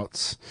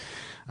spots.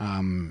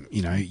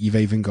 You've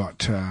even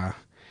got...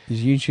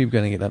 Is YouTube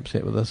going to get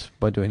upset with us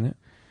by doing it?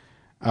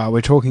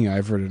 We're talking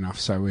over it enough,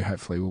 so we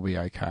hopefully will be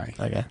okay.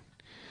 Okay.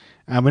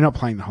 We're not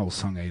playing the whole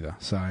song either,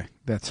 so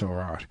that's all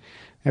right.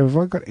 Now, have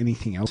I got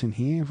anything else in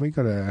here? Have we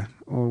got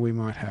or we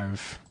might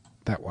have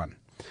that one.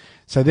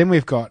 So then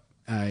we've got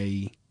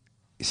a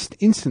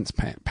instance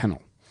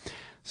panel.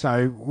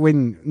 So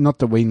not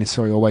that we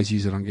necessarily always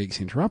use it on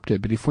Geeks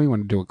Interrupted, but if we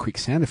want to do a quick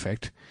sound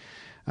effect,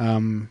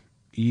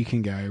 you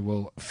can go,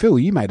 well, Phil,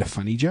 you made a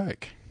funny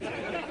joke. So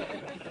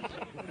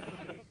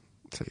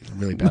it's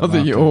really bad. Not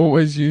that you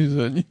always use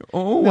it. You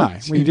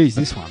always we use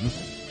this one.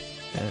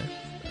 Yeah.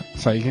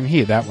 So you can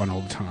hear that one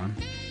all the time.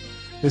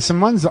 There's some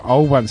ones, the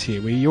old ones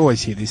here, where you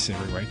always hear this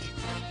every week.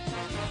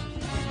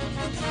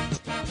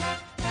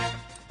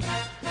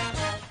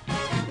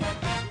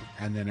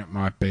 And then it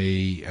might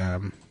be...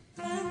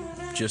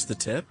 just the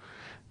tip?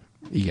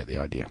 You get the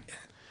idea.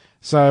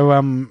 So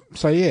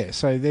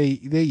there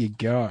you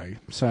go.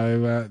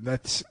 So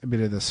that's a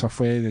bit of the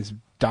software. There's a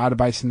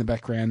database in the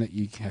background that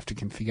you have to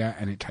configure,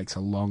 and it takes a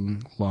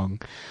long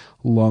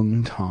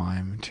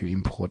time to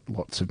import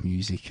lots of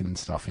music and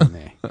stuff in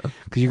there.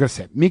 Because you've got to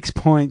set mix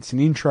points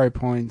and intro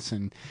points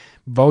and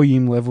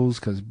volume levels,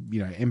 because,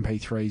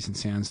 MP3s and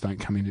sounds don't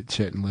come in at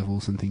certain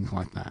levels and things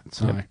like that.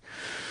 So,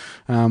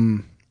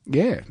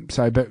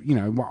 but,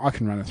 I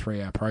can run a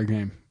 3-hour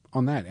program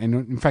on that. And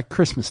in fact,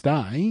 Christmas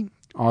Day,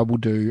 I will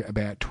do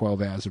about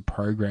 12 hours of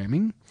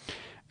programming,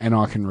 and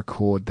I can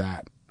record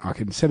that. I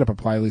can set up a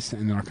playlist,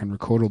 and then I can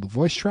record all the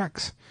voice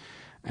tracks,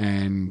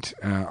 and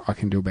I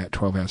can do about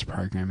 12 hours of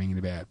programming in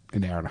about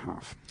an hour and a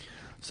half.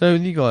 So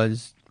with you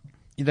guys,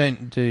 you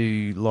don't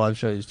do live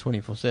shows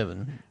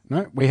 24/7?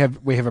 No, we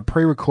have a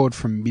pre-record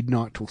from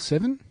midnight till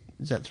 7.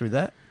 Is that through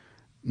that?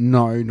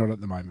 No, not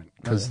at the moment,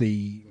 because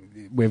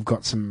we've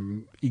got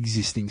some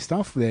existing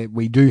stuff there.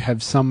 We do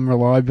have some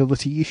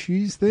reliability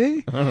issues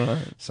there,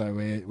 so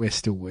we're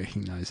still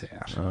working those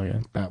out.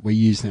 But we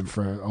use them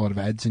for a lot of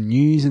ads and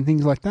news and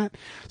things like that.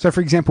 So,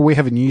 for example, we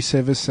have a news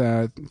service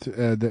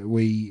that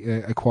we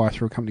acquire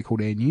through a company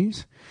called Air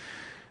News.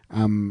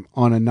 On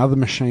another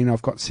machine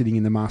I've got sitting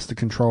in the master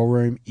control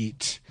room,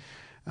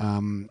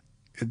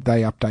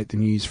 they update the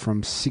news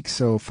from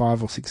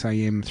 5 or 6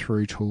 a.m.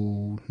 through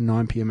till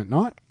 9 p.m. at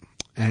night.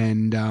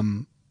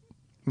 And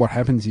what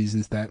happens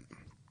is that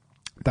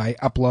they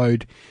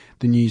upload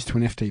the news to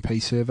an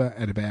FTP server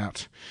at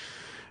about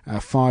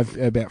 5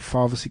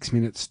 or 6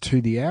 minutes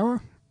to the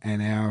hour.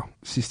 And our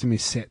system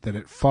is set that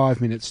at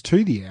 5 minutes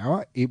to the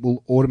hour, it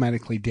will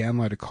automatically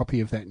download a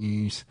copy of that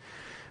news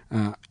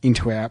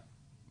into our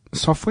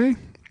software.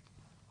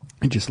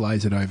 It just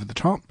lays it over the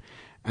top,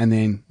 and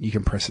then you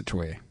can press it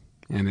to air.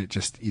 And it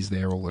just is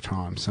there all the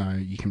time, so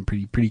you can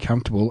be pretty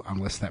comfortable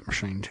unless that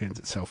machine turns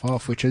itself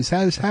off, which has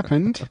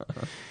happened.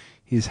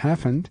 That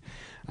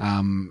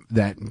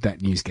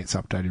news gets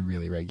updated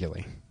really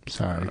regularly,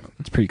 so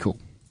it's pretty cool.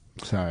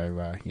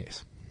 So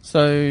yes.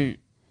 So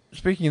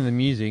speaking of the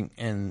music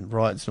and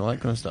rights and all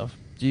that kind of stuff,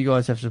 do you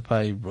guys have to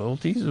pay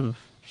royalties of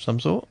some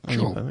sort?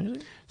 Sure.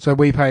 So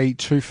we pay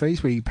 2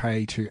 fees. We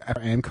pay to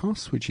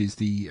AMCOS, which is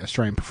the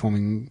Australian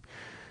Performing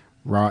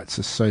Rights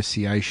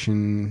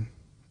Association,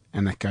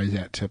 and that goes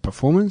out to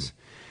performers.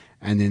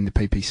 And then the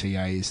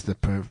PPCA is the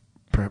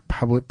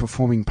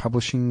Performing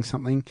Publishing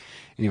something.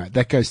 Anyway,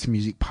 that goes to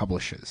music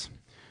publishers.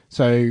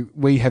 So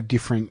we have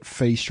different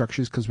fee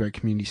structures because we're a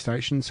community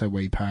station, so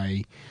we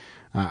pay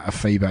a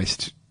fee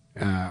based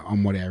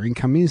on what our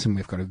income is, and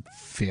we've got a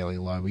fairly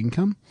low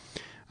income.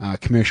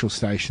 Commercial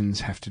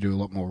stations have to do a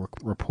lot more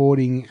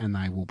reporting, and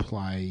they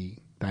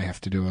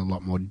have to do a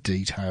lot more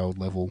detailed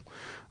level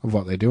of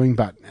what they're doing,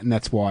 and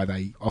that's why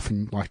they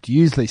often like to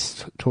use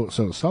this sort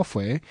of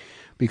software,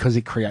 because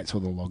it creates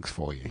all the logs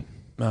for you.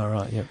 Oh,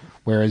 right, yep.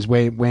 Whereas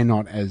we're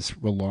not as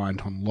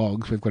reliant on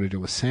logs. We've got to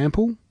do a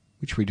sample,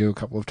 which we do a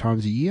couple of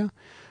times a year,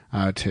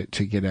 to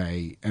get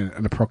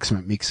an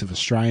approximate mix of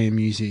Australian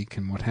music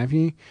and what have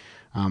you.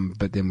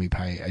 But then we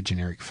pay a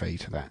generic fee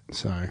to that.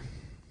 So,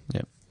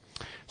 yep.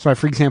 So,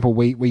 for example,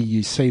 we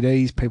use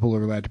CDs. People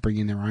are allowed to bring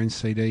in their own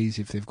CDs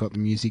if they've got the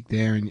music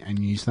there and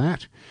use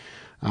that,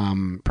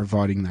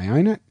 providing they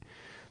own it.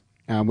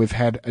 We've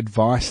had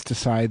advice to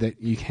say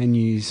that you can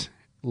use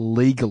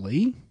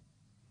legally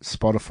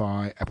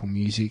Spotify, Apple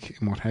Music,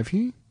 and what have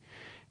you.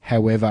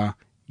 However,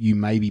 you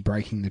may be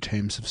breaking the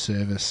terms of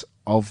service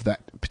of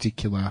that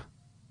particular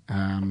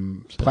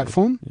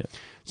platform. Yep.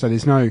 So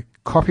there's no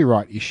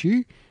copyright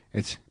issue.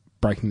 It's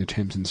breaking the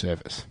terms and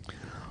service.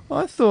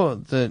 I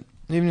thought that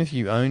even if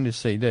you owned a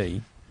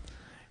CD,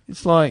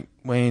 it's like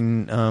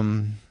when...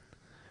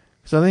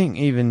 because I think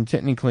even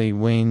technically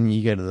when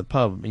you go to the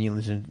pub and you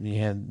listen,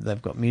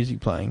 they've got music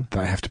playing.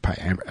 They have to pay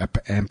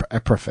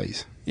APRA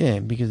fees. Yeah,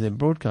 because they're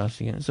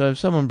broadcasting it. So if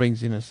someone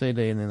brings in a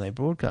CD and then they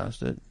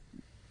broadcast it,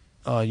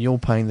 you're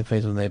paying the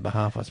fees on their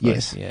behalf, I suppose.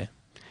 Yes. Yeah.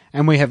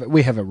 And we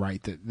have a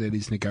rate that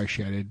is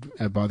negotiated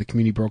by the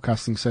Community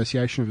Broadcasting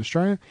Association of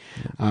Australia.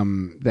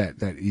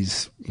 That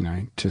is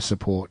to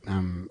support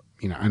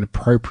an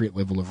appropriate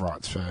level of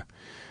rights for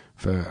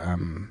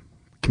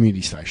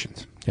community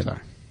stations. Yep. So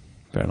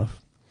fair enough.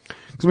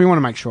 Because we want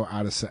to make sure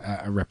artists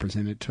are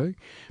represented too,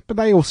 but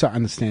they also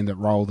understand that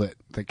role that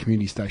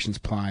community stations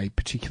play,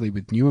 particularly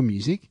with newer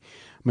music.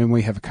 I mean,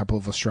 we have a couple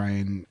of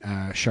Australian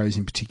shows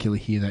in particular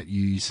here that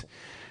use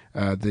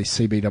the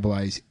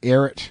CBAA's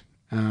AIR-IT.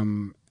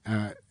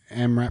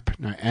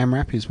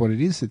 AMRAP is what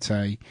it is. It's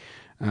a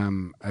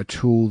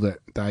tool that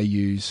they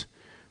use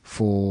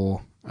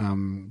for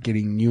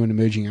getting new and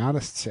emerging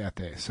artists out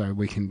there. So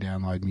we can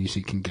download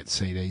music and get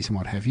CDs and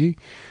what have you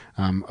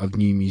of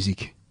new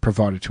music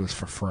provided to us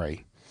for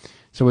free.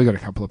 So we've got a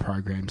couple of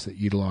programs that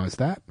utilise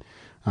that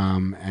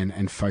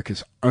and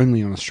focus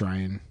only on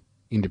Australian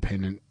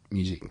independent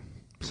music.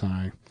 So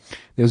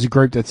there was a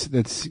group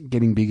that's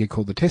getting bigger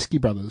called the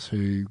Teskey Brothers,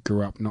 who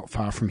grew up not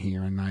far from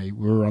here, and they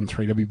were on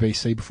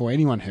 3WBC before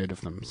anyone heard of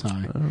them. So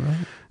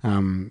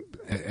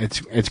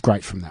it's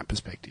great from that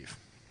perspective.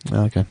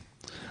 Okay.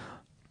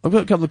 I've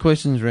got a couple of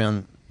questions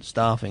around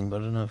staffing, but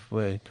I don't know if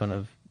we're kind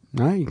of...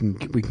 No,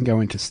 we can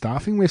go into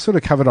staffing. We're sort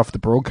of covered off the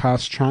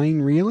broadcast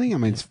chain, really. I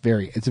mean,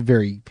 it's a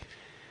very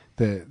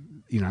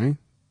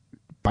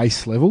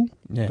base level,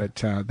 but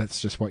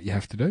that's just what you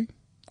have to do.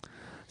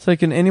 So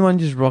can anyone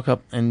just rock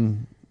up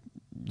and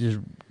just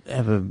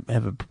have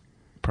a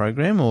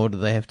program, or do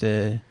they have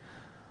to?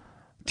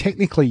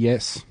 Technically,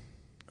 yes.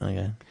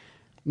 Okay.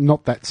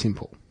 Not that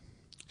simple.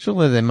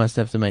 Surely they must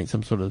have to meet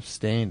some sort of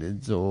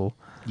standards, or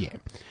yeah.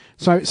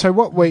 So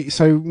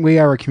we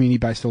are a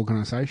community-based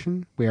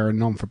organisation. We are a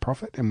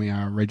non-for-profit, and we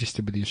are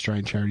registered with the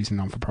Australian Charities and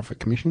Non-for-Profit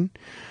Commission.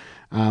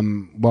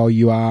 While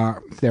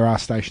there are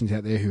stations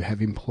out there who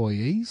have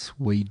employees,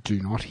 we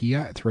do not here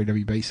at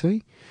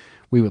 3WBC.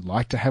 We would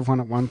like to have one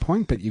at one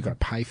point, but you've got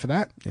to pay for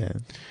that. Yeah.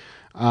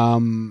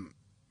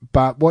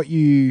 But what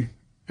you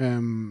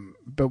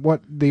but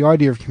what the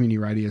idea of community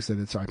radio is that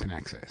it's open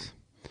access.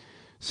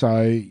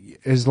 So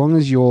as long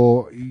as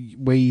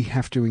we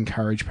have to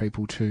encourage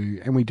people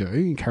to, and we do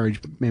encourage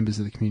members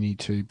of the community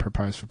to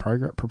propose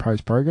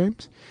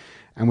programs,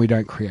 and we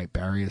don't create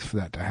barriers for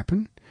that to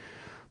happen.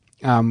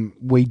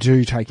 We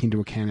do take into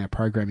account our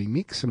programming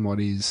mix and what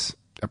is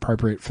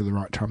appropriate for the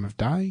right time of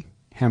day,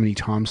 how many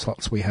time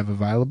slots we have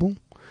available,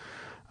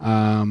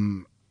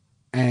 and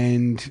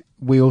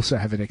we also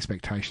have an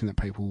expectation that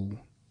people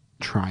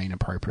train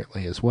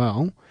appropriately as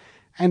well,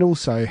 and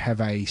also have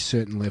a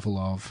certain level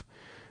of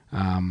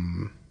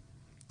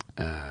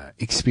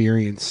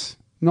experience.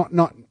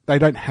 Not they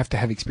don't have to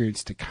have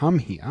experience to come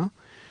here,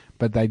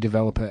 but they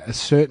develop a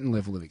certain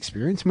level of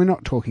experience. We're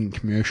not talking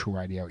commercial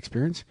radio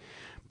experience,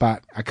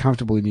 but are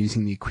comfortable in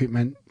using the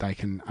equipment. They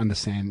can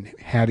understand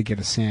how to get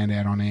a sound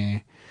out on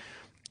air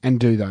and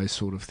do those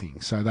sort of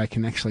things. So they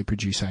can actually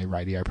produce a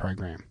radio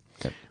program.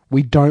 Yep.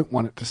 We don't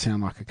want it to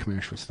sound like a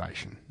commercial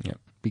station. Yep.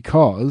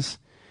 Because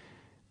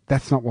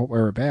that's not what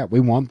we're about. We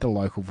want the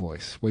local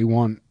voice. We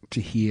want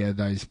to hear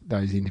those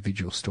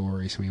individual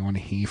stories, and we want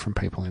to hear from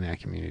people in our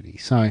community.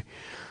 So,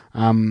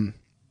 we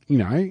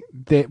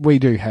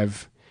do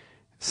have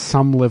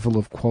some level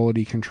of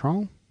quality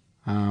control,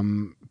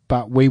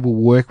 but we will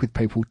work with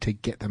people to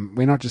get them.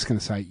 We're not just going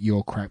to say,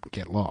 you're crap,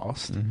 get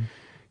lost. Mm-hmm.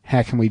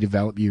 How can we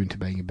develop you into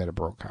being a better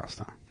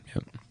broadcaster?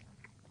 Yep.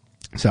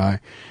 So,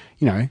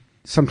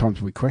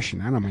 sometimes we question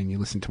that. I mean, you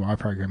listen to my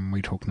program and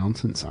we talk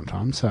nonsense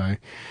sometimes. So,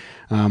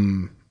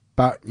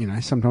 but,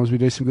 sometimes we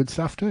do some good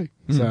stuff too.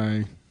 Mm.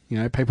 So,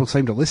 people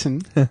seem to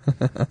listen.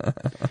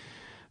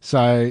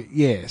 So,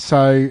 yeah.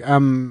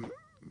 So,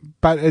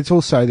 but it's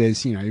also,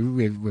 there's,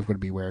 we've got to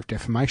be aware of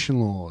defamation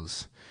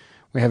laws.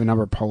 We have a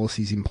number of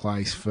policies in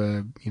place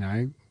for,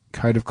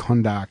 code of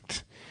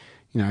conduct.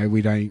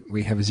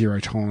 We have a zero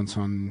tolerance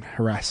on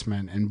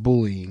harassment and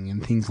bullying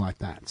and things like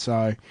that.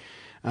 So,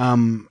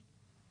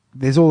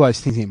 there's all those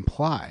things in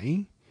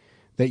play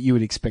that you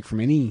would expect from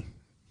any,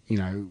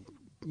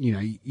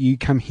 you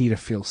come here to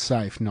feel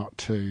safe, not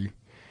to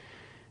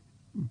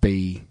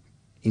be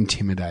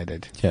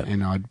intimidated. Yep.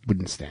 And I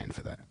wouldn't stand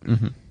for that.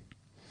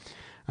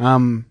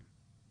 Mm-hmm.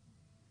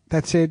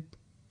 That said,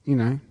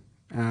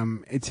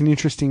 it's an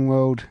interesting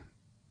world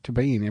to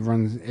be in.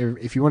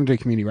 If you want to do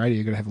community radio,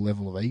 you've got to have a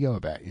level of ego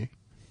about you.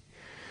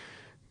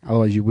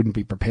 Otherwise, you wouldn't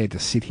be prepared to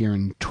sit here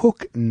and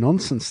talk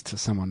nonsense to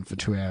someone for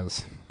 2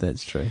 hours.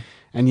 That's true.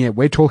 And yet,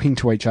 we're talking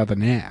to each other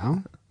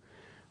now,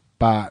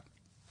 but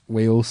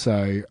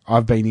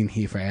I've been in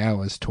here for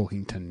hours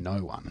talking to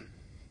no one.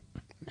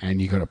 And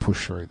you've got to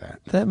push through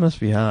that. That must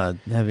be hard,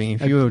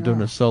 if you were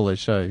doing a solo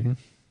show.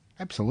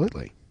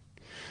 Absolutely.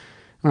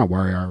 I don't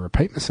worry, I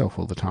repeat myself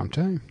all the time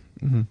too.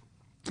 Mm-hmm.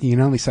 You can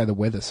only say the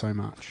weather so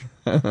much.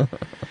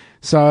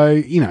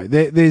 So,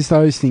 there's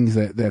those things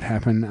that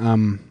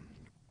happen.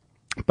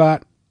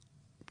 But,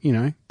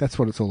 that's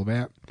what it's all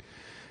about.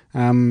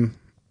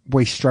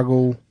 We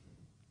struggle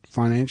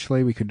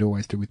financially. We could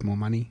always do with more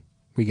money.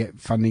 We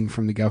get funding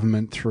from the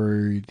government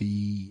through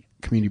the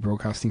Community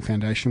Broadcasting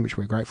Foundation, which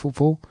we're grateful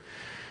for.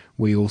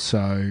 We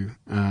also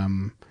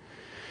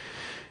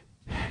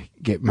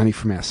get money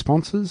from our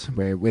sponsors.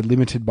 We're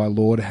limited by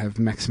law to have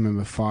maximum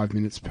of 5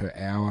 minutes per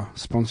hour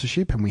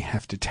sponsorship, and we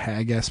have to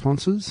tag our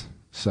sponsors.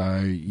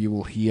 So you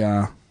will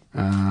hear...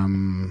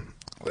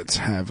 let's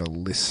have a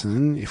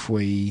listen. If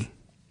we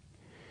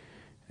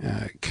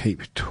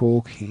keep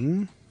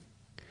talking,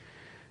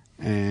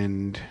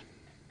 and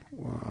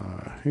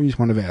who's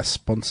one of our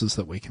sponsors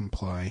that we can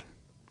play?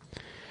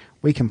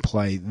 We can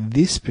play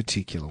this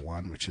particular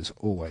one, which is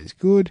always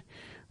good,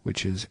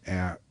 which is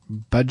our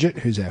Budget,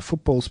 who's our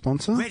football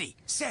sponsor. Ready,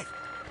 set.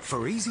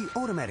 For easy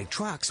automatic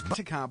trucks,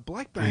 Rent-A-Car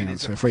Blackburn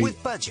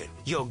with Budget,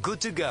 you're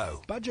good to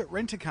go. Budget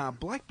Rent-A-Car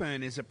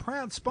Blackburn is a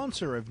proud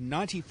sponsor of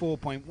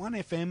 94.1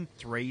 FM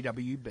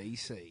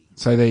 3WBC.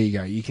 So there you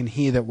go. You can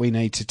hear that we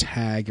need to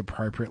tag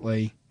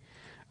appropriately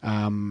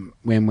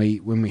when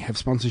we have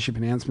sponsorship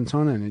announcements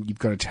on, and you've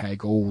got to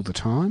tag all the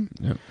time.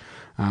 Yep.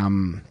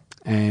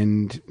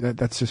 And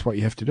that's just what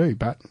you have to do.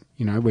 But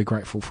we're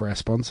grateful for our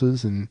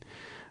sponsors and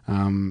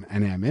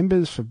our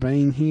members for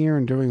being here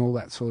and doing all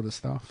that sort of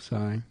stuff.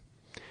 So.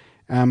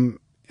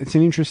 It's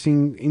an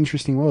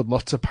interesting world.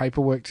 Lots of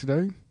paperwork to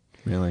do.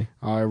 Really?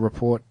 I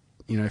report,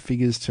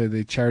 figures to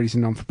the Charities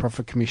and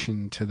Non-for-Profit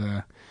Commission, to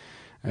the...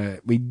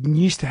 we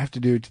used to have to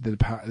do it to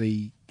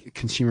the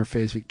Consumer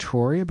Affairs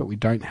Victoria, but we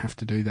don't have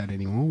to do that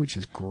anymore, which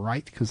is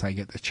great because they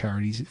get the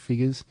charities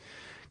figures.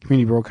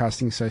 Community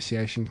Broadcasting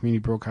Association, Community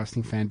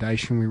Broadcasting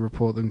Foundation, we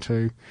report them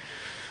to.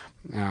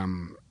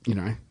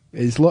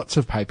 There's lots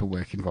of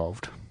paperwork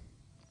involved.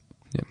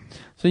 Yep.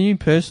 So you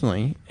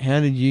personally, how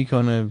did you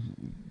kind of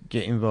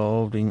get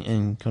involved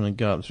and kind of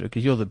go up through?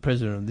 Because you're the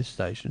president of this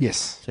station.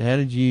 Yes. So how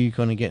did you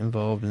kind of get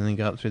involved and then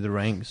go up through the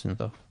ranks and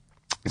stuff?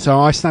 So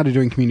I started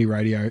doing community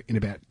radio in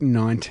about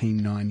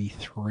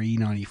 1993,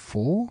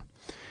 94,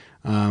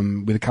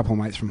 with a couple of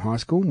mates from high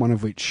school, one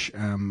of which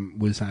had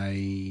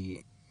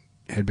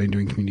been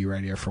doing community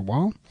radio for a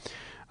while.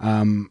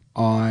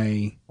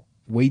 I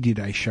we did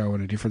a show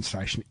on a different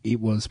station.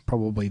 It was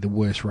probably the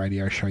worst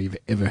radio show you've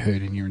ever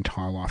heard in your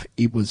entire life.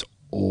 It was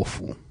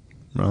awful.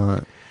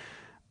 Right.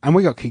 And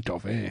we got kicked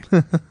off air.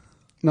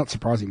 Not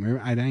surprising. We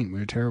were 18. We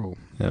were terrible.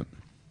 Yep.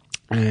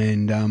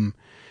 And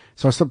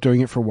so I stopped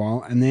doing it for a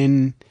while. And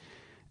then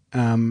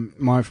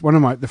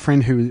the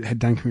friend who had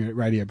done community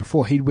radio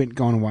before, he'd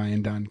gone away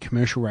and done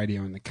commercial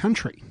radio in the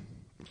country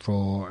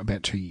for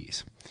about 2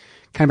 years.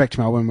 Came back to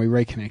Melbourne, we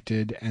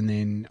reconnected, and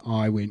then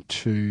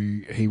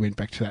he went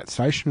back to that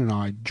station, and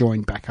I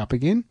joined back up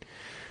again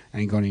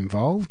and got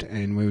involved,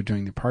 and we were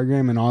doing the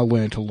program, and I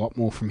learnt a lot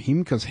more from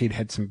him because he'd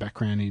had some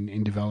background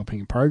in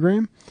developing a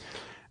program,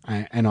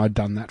 and I'd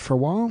done that for a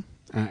while,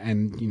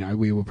 and, you know,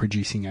 we were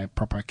producing a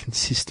proper,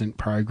 consistent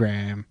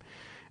program,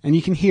 and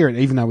you can hear it,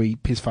 even though we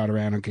piss-fart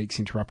around on Geeks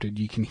Interrupted,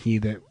 you can hear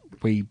that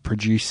we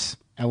produce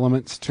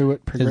elements to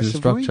it progressively. There's a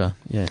structure,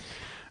 yeah.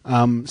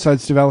 So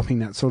it's developing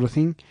that sort of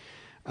thing.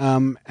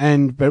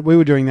 But we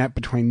were doing that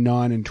between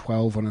 9 and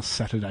 12 on a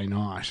Saturday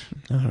night.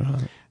 All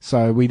right.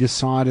 So we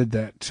decided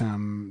that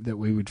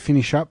we would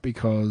finish up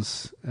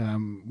because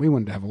we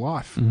wanted to have a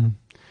life. Mm-hmm.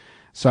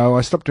 So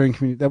I stopped doing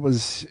community. That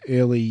was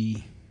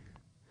early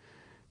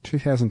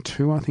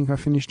 2002, I think I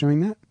finished doing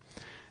that.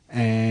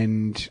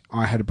 And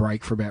I had a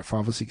break for about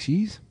 5 or 6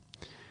 years.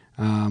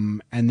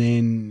 And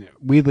then,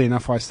 weirdly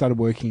enough, I started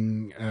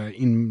working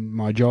in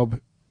my job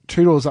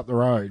 2 doors up the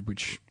road,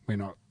 which we're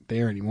not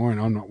there anymore,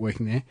 and I'm not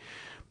working there.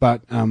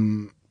 But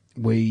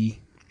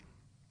we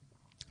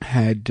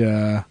had,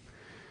 and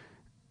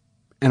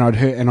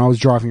I was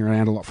driving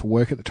around a lot for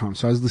work at the time,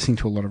 so I was listening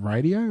to a lot of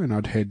radio, and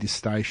I'd heard this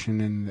station,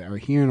 and they were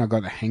here, and I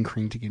got the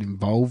hankering to get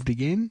involved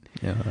again.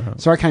 Yeah.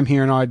 So I came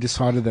here, and I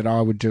decided that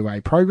I would do a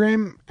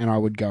program, and I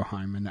would go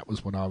home, and that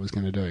was what I was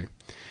going to do.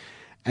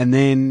 And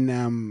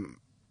then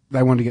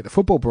they wanted to get the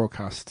football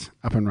broadcast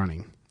up and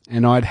running,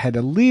 and I'd had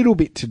a little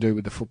bit to do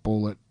with the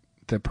football at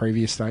the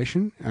previous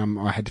station.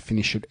 I had to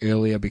finish it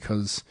earlier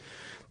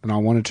than I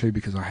wanted to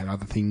because I had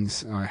other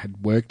things. I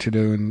had work to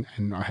do,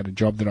 and I had a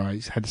job that I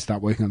had to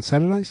start working on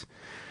Saturdays.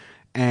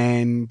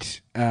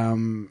 And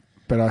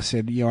but I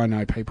said, yeah, I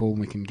know people, and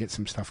we can get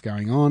some stuff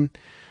going on.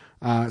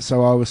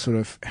 So I was sort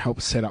of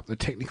helped set up the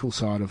technical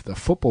side of the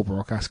football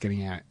broadcast,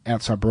 getting out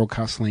outside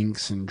broadcast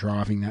links and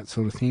driving that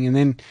sort of thing. And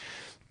then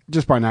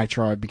just by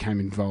nature, I became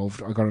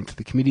involved. I got onto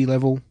the committee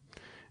level,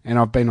 and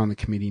I've been on the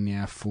committee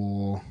now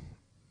for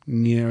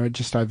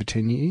just over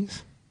 10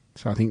 years.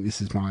 So I think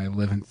this is my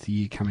 11th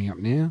year coming up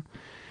now.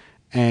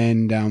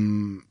 And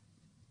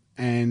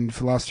for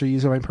the last 3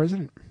 years I've been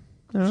president.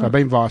 All right. So I've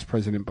been vice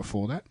president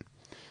before that.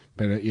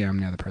 But I'm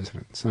now the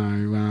president.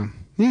 So,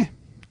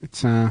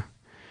 it's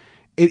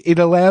it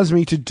allows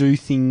me to do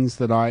things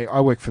that I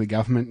work for the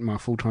government in my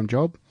full-time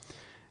job.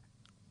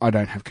 I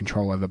don't have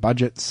control over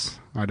budgets.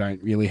 I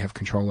don't really have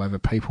control over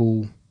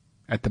people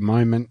at the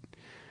moment.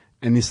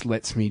 And this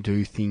lets me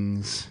do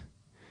things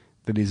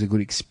that is a good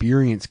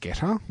experience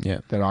getter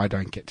that I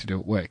don't get to do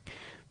at work.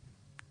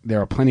 There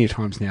are plenty of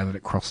times now that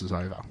it crosses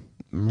over.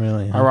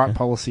 Really? I write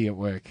policy at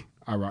work.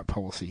 I write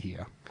policy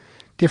here.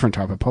 Different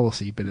type of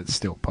policy, but it's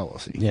still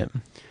policy. Yeah.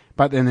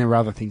 But then there are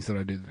other things that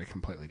I do that are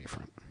completely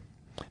different.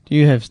 Do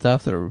you have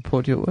staff that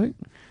report to you at work?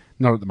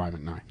 Not at the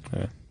moment, no.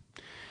 Okay.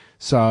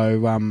 So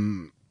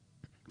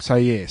that's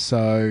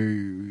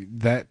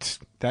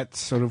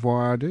sort of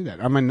why I do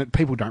that. I mean,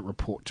 people don't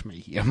report to me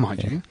here,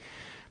 mind you,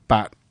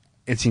 but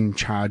it's in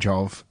charge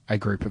of a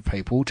group of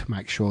people to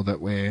make sure that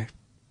we're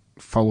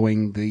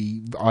following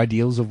the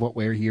ideals of what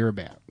we're here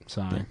about.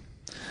 So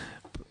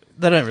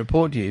they don't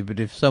report to you, but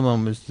if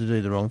someone was to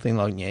do the wrong thing,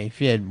 like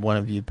if you had one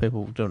of your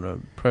people doing a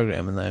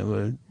program and they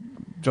were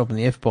dropping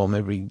the F-bomb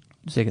every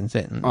second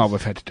sentence. Oh,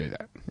 we've had to do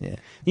that. Yeah.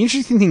 The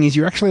interesting thing is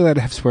you're actually allowed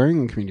to have swearing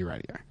on community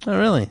radio. Oh,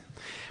 really?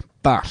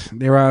 But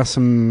there's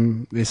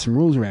some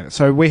rules around it.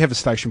 So we have a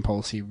station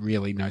policy,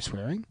 really no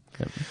swearing.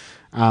 Yep.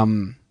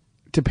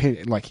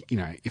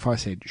 If I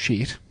said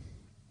shit,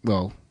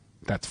 well,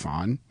 that's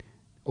fine.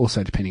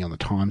 Also, depending on the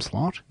time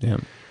slot. Yeah.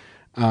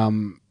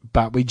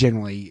 But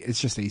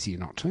it's just easier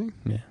not to.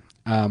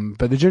 Yeah.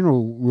 But the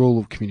general rule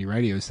of community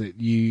radio is that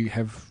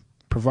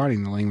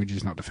providing the language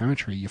is not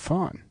defamatory, you're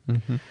fine.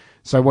 Mm-hmm.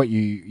 So what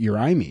your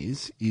aim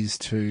is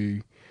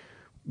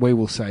we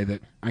will say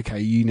that, okay,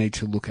 you need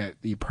to look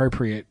at the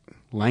appropriate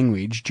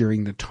language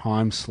during the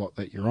time slot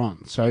that you're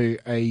on. So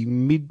a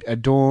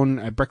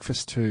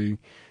breakfast to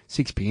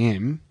 6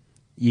 p.m,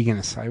 you're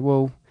going to say,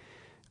 well,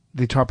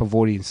 the type of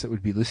audience that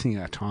would be listening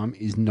at that time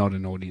is not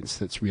an audience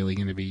that's really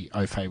going to be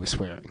au fait with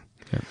swearing.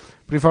 Yep.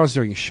 But if I was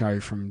doing a show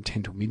from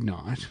 10 till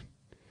midnight,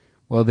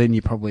 well, then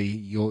you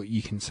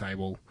can say,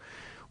 well,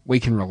 we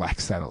can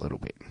relax that a little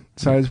bit.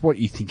 So it's what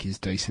you think is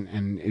decent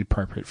and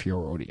appropriate for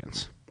your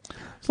audience.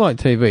 It's like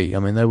TV. I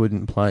mean, they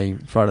wouldn't play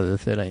Friday the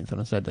 13th on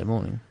a Saturday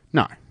morning.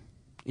 No,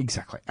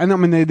 exactly. And I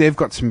mean, they've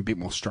got some bit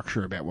more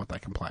structure about what they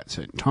can play at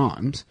certain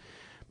times,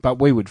 but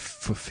we would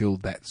fulfill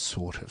that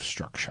sort of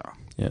structure.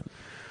 Yeah.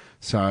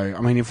 So,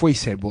 I mean, if we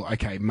said, well,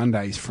 okay,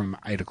 Mondays from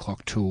 8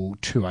 o'clock till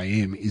 2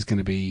 a.m. is going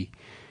to be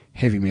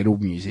heavy metal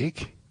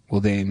music,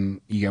 well, then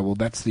you go, well,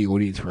 that's the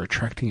audience we're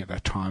attracting at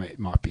that time. It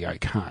might be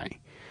okay.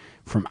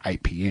 from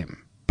 8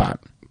 p.m. But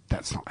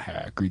that's not how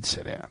our grid's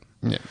set out.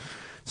 Yeah.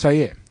 So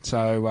yeah,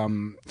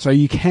 so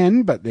you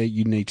can, but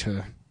you need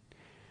to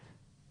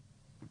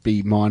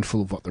be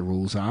mindful of what the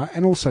rules are,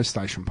 and also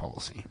station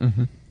policy.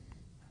 Mm-hmm.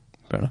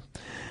 Fair enough.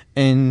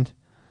 And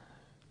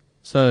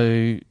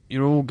so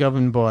you're all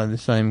governed by the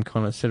same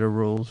kind of set of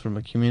rules from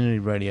a community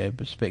radio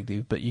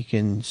perspective, but you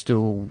can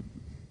still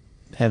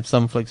have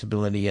some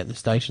flexibility at the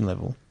station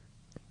level.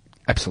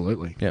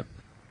 Absolutely. Yep.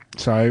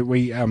 So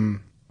we've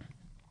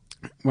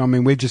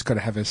just got to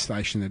have a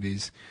station that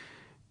is,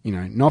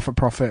 not for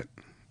profit,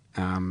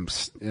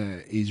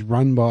 is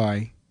run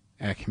by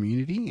our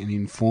community and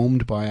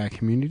informed by our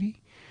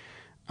community,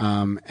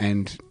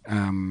 and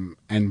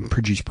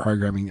produce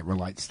programming that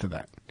relates to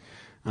that.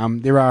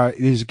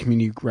 There's a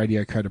community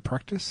radio code of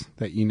practice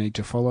that you need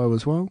to follow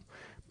as well,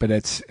 but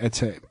it's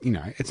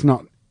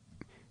not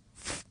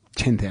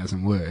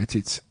 10,000 words.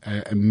 It's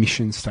a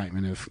mission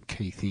statement of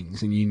key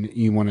things, and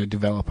you want to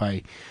develop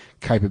a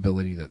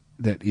capability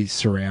that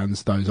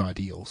surrounds those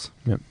ideals.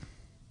 Yep.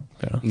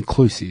 Fair.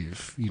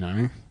 Inclusive,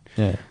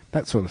 Yeah.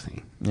 that sort of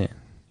thing. Yeah.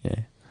 Yeah.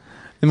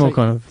 The more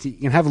So you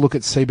can have a look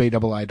at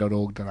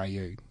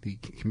cbaa.org.au. The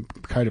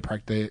code of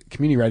practice, the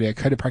community radio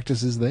code of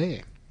practice is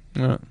there.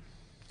 All right.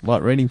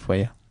 Light reading for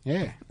you.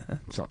 Yeah,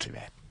 it's not too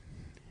bad.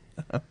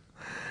 No,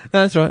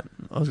 that's right.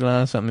 I was going to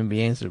ask something and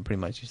be answered pretty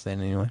much just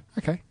then anyway.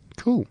 Okay,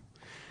 cool.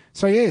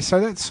 So yeah, so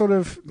that's sort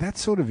of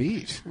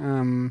it.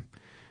 I'm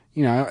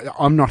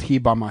not here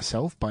by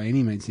myself by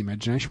any means of the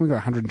imagination. We've got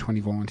 120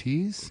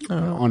 volunteers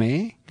on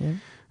air. Yeah.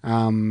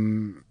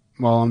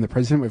 While I'm the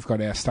president, we've got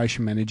our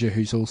station manager,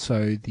 who's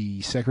also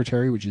the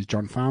secretary, which is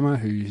John Farmer,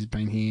 who's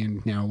been here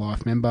and now a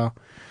life member.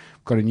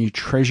 We've got a new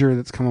treasurer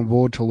that's come on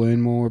board to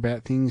learn more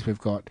about things. We've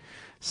got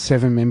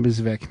 7 members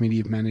of our committee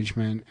of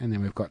management, and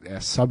then we've got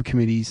our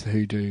subcommittees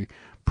who do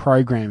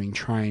programming,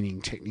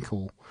 training,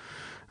 technical.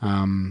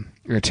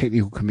 Our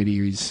technical committee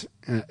is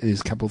a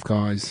couple of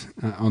guys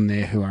on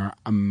there who are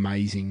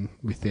amazing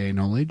with their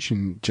knowledge,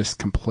 and just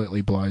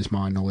completely blows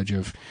my knowledge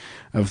of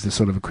the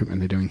sort of equipment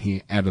they're doing here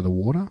out of the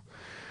water.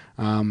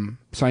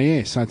 So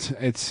it's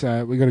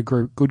we've got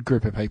a good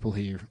group of people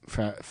here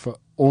for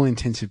all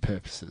intensive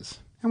purposes,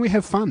 and we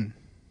have fun.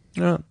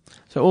 All right.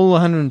 So all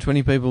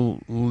 120 people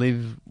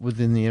live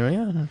within the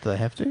area? Do they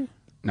have to?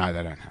 No,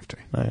 they don't have to.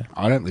 Okay.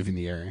 I don't live in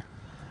the area.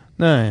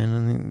 No, and I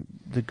think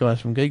the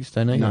guys from Geeks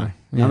don't either. No,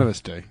 none of us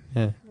do.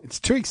 Yeah. It's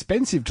too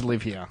expensive to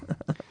live here.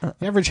 The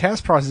average house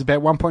price is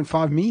about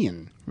 1.5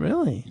 million.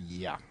 Really?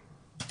 Yeah.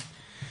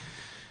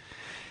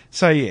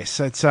 So yes,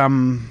 it's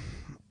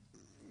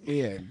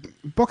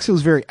Box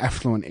Hill's a very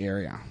affluent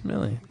area.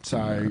 Really?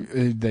 So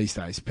these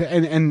days,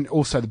 and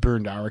also the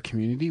Burundara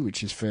community,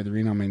 which is further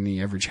in. I mean,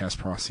 the average house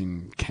price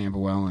in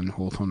Camberwell and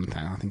Hawthorn,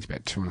 I think, is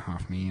about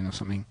 2.5 million or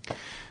something.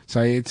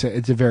 So it's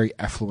a very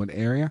affluent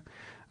area.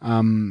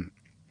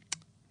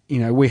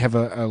 We have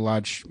a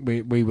large.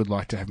 We would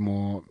like to have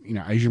more,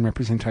 Asian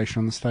representation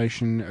on the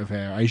station of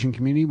our Asian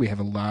community. We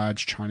have a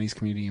large Chinese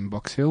community in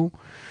Box Hill.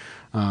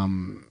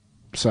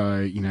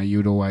 So you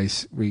would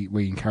always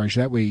we encourage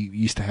that. We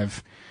used to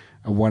have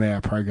a 1-hour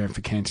program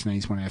for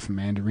Cantonese, 1 hour for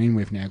Mandarin.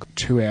 We've now got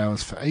 2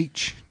 hours for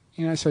each.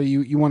 So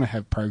you want to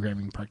have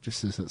programming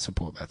practices that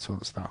support that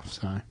sort of stuff.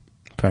 So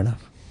fair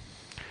enough.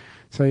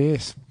 So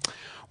yes,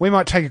 we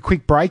might take a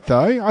quick break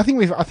though. I think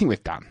we're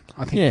done.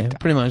 We're done.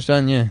 Pretty much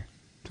done. Yeah.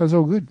 So it's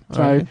all good.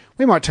 So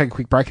we might take a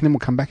quick break and then we'll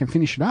come back and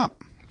finish it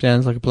up.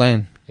 Sounds like a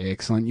plan.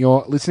 Excellent.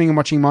 You're listening and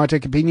watching My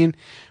Tech Opinion.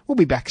 We'll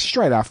be back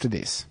straight after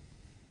this.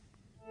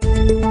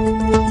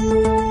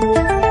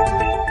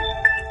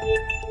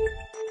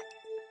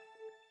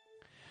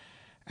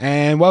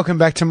 And welcome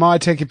back to My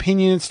Tech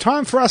Opinion. It's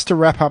time for us to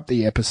wrap up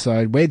the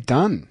episode. We're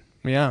done.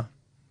 We are.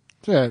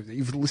 So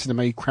you've listened to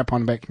me crap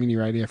on about community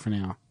radio for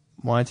an hour.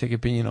 My Tech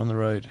Opinion on the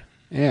road.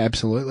 Yeah,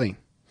 absolutely.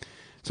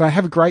 So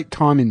have a great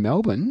time in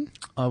Melbourne.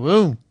 I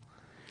will.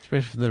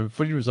 Especially if the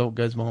footy result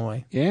goes my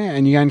way. Yeah,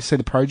 and you're going to see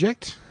the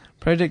project?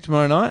 Project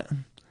tomorrow night.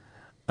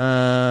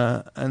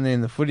 And then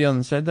the footy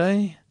on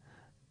Saturday.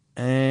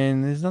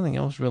 And there's nothing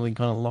else really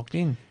kind of locked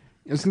in.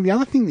 The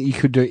other thing that you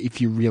could do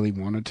if you really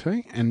wanted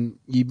to, and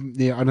I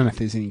don't know if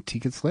there's any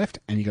tickets left,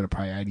 and you got to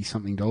pay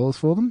 $80-something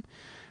for them,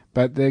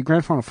 but the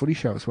grand final footy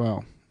show as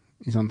well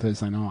is on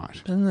Thursday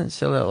night. Doesn't that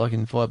sell out like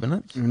in 5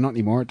 minutes? Not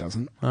anymore, it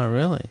doesn't. Oh,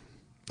 really?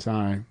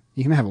 So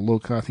you can have a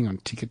look, I think, on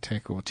Ticket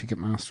Tech or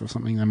Ticketmaster or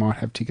something. They might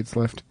have tickets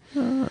left.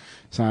 Oh.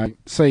 So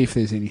see if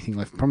there's anything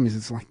left. The problem is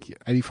it's like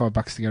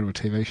 $85 to go to a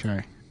TV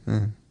show.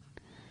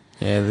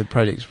 Yeah, the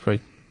project's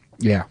free.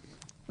 Yeah.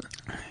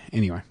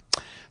 Anyway.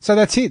 So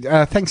that's it.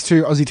 Thanks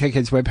to Aussie Tech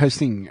Heads Web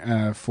Hosting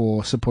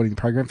for supporting the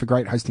program. For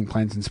great hosting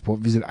plans and support,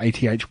 visit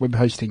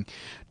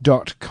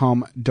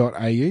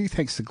athwebhosting.com.au.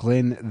 Thanks to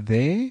Glenn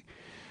there.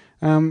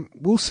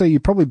 We'll see you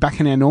probably back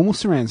in our normal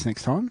surrounds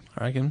next time.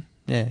 I reckon.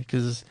 Yeah,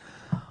 because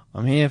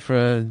I'm here for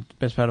the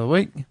best part of the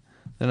week.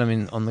 Then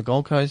I'm on the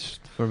Gold Coast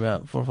for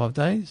about 4 or 5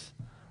 days.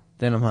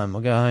 Then I'm home.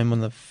 I'll go home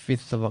on the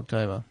 5th of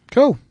October.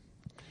 Cool.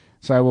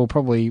 So we'll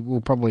probably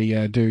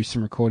do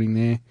some recording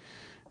there,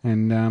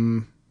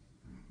 and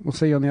we'll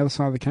see you on the other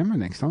side of the camera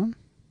next time.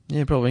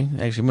 Yeah, probably.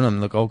 Actually, when I'm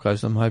on the Gold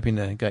Coast, I'm hoping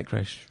to gate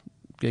crash.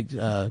 Geeks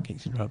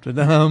Interrupted.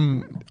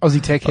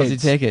 Aussie Tech Heads.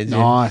 Aussie Tech Heads, yeah.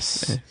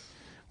 Nice. Yeah.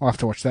 We'll have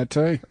to watch that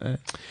too.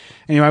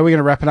 Anyway, we're going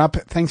to wrap it up.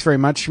 Thanks very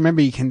much.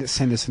 Remember, you can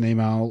send us an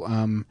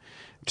email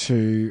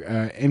to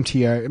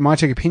MTO,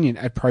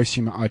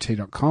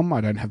 mytechopinion@prosumerit.com.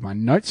 I don't have my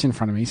notes in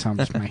front of me, so I'm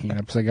just making it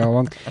up as I go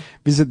along.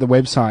 Visit the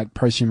website,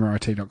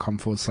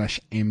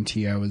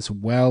 prosumerit.com/MTO as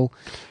well.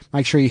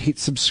 Make sure you hit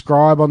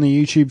subscribe on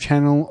the YouTube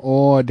channel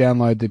or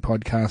download the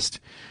podcast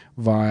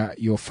via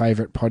your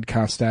favourite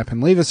podcast app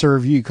and leave us a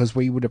review because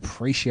we would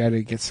appreciate it.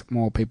 It gets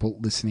more people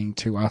listening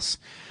to us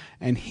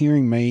and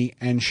hearing me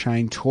and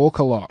Shane talk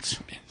a lot.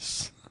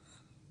 Yes.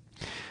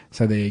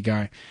 So there you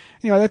go.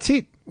 Anyway, that's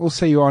it. We'll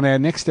see you on our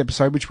next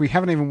episode, which we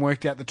haven't even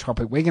worked out the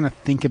topic. We're going to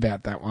think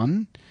about that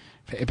one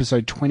for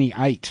episode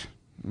 28.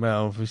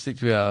 Well, if we stick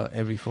to our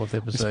every fourth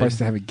episode... We're supposed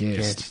to have a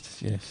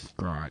guest. Yes.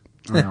 Right.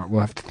 All right, we'll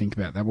have to think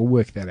about that. We'll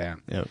work that out.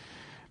 Yep.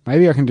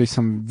 Maybe I can do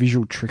some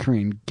visual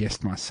trickery and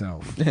guest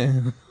myself.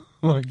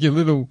 Like your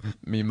little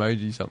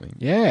Memoji something.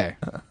 Yeah.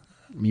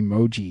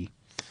 Memoji.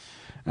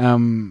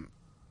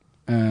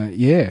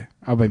 Yeah,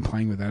 I've been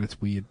playing with that.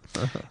 It's weird.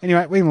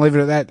 Anyway, we can leave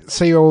it at that.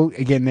 See you all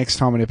again next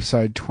time on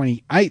episode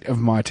 28 of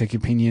My Tech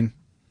Opinion.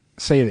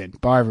 See you then.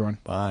 Bye, everyone.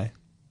 Bye.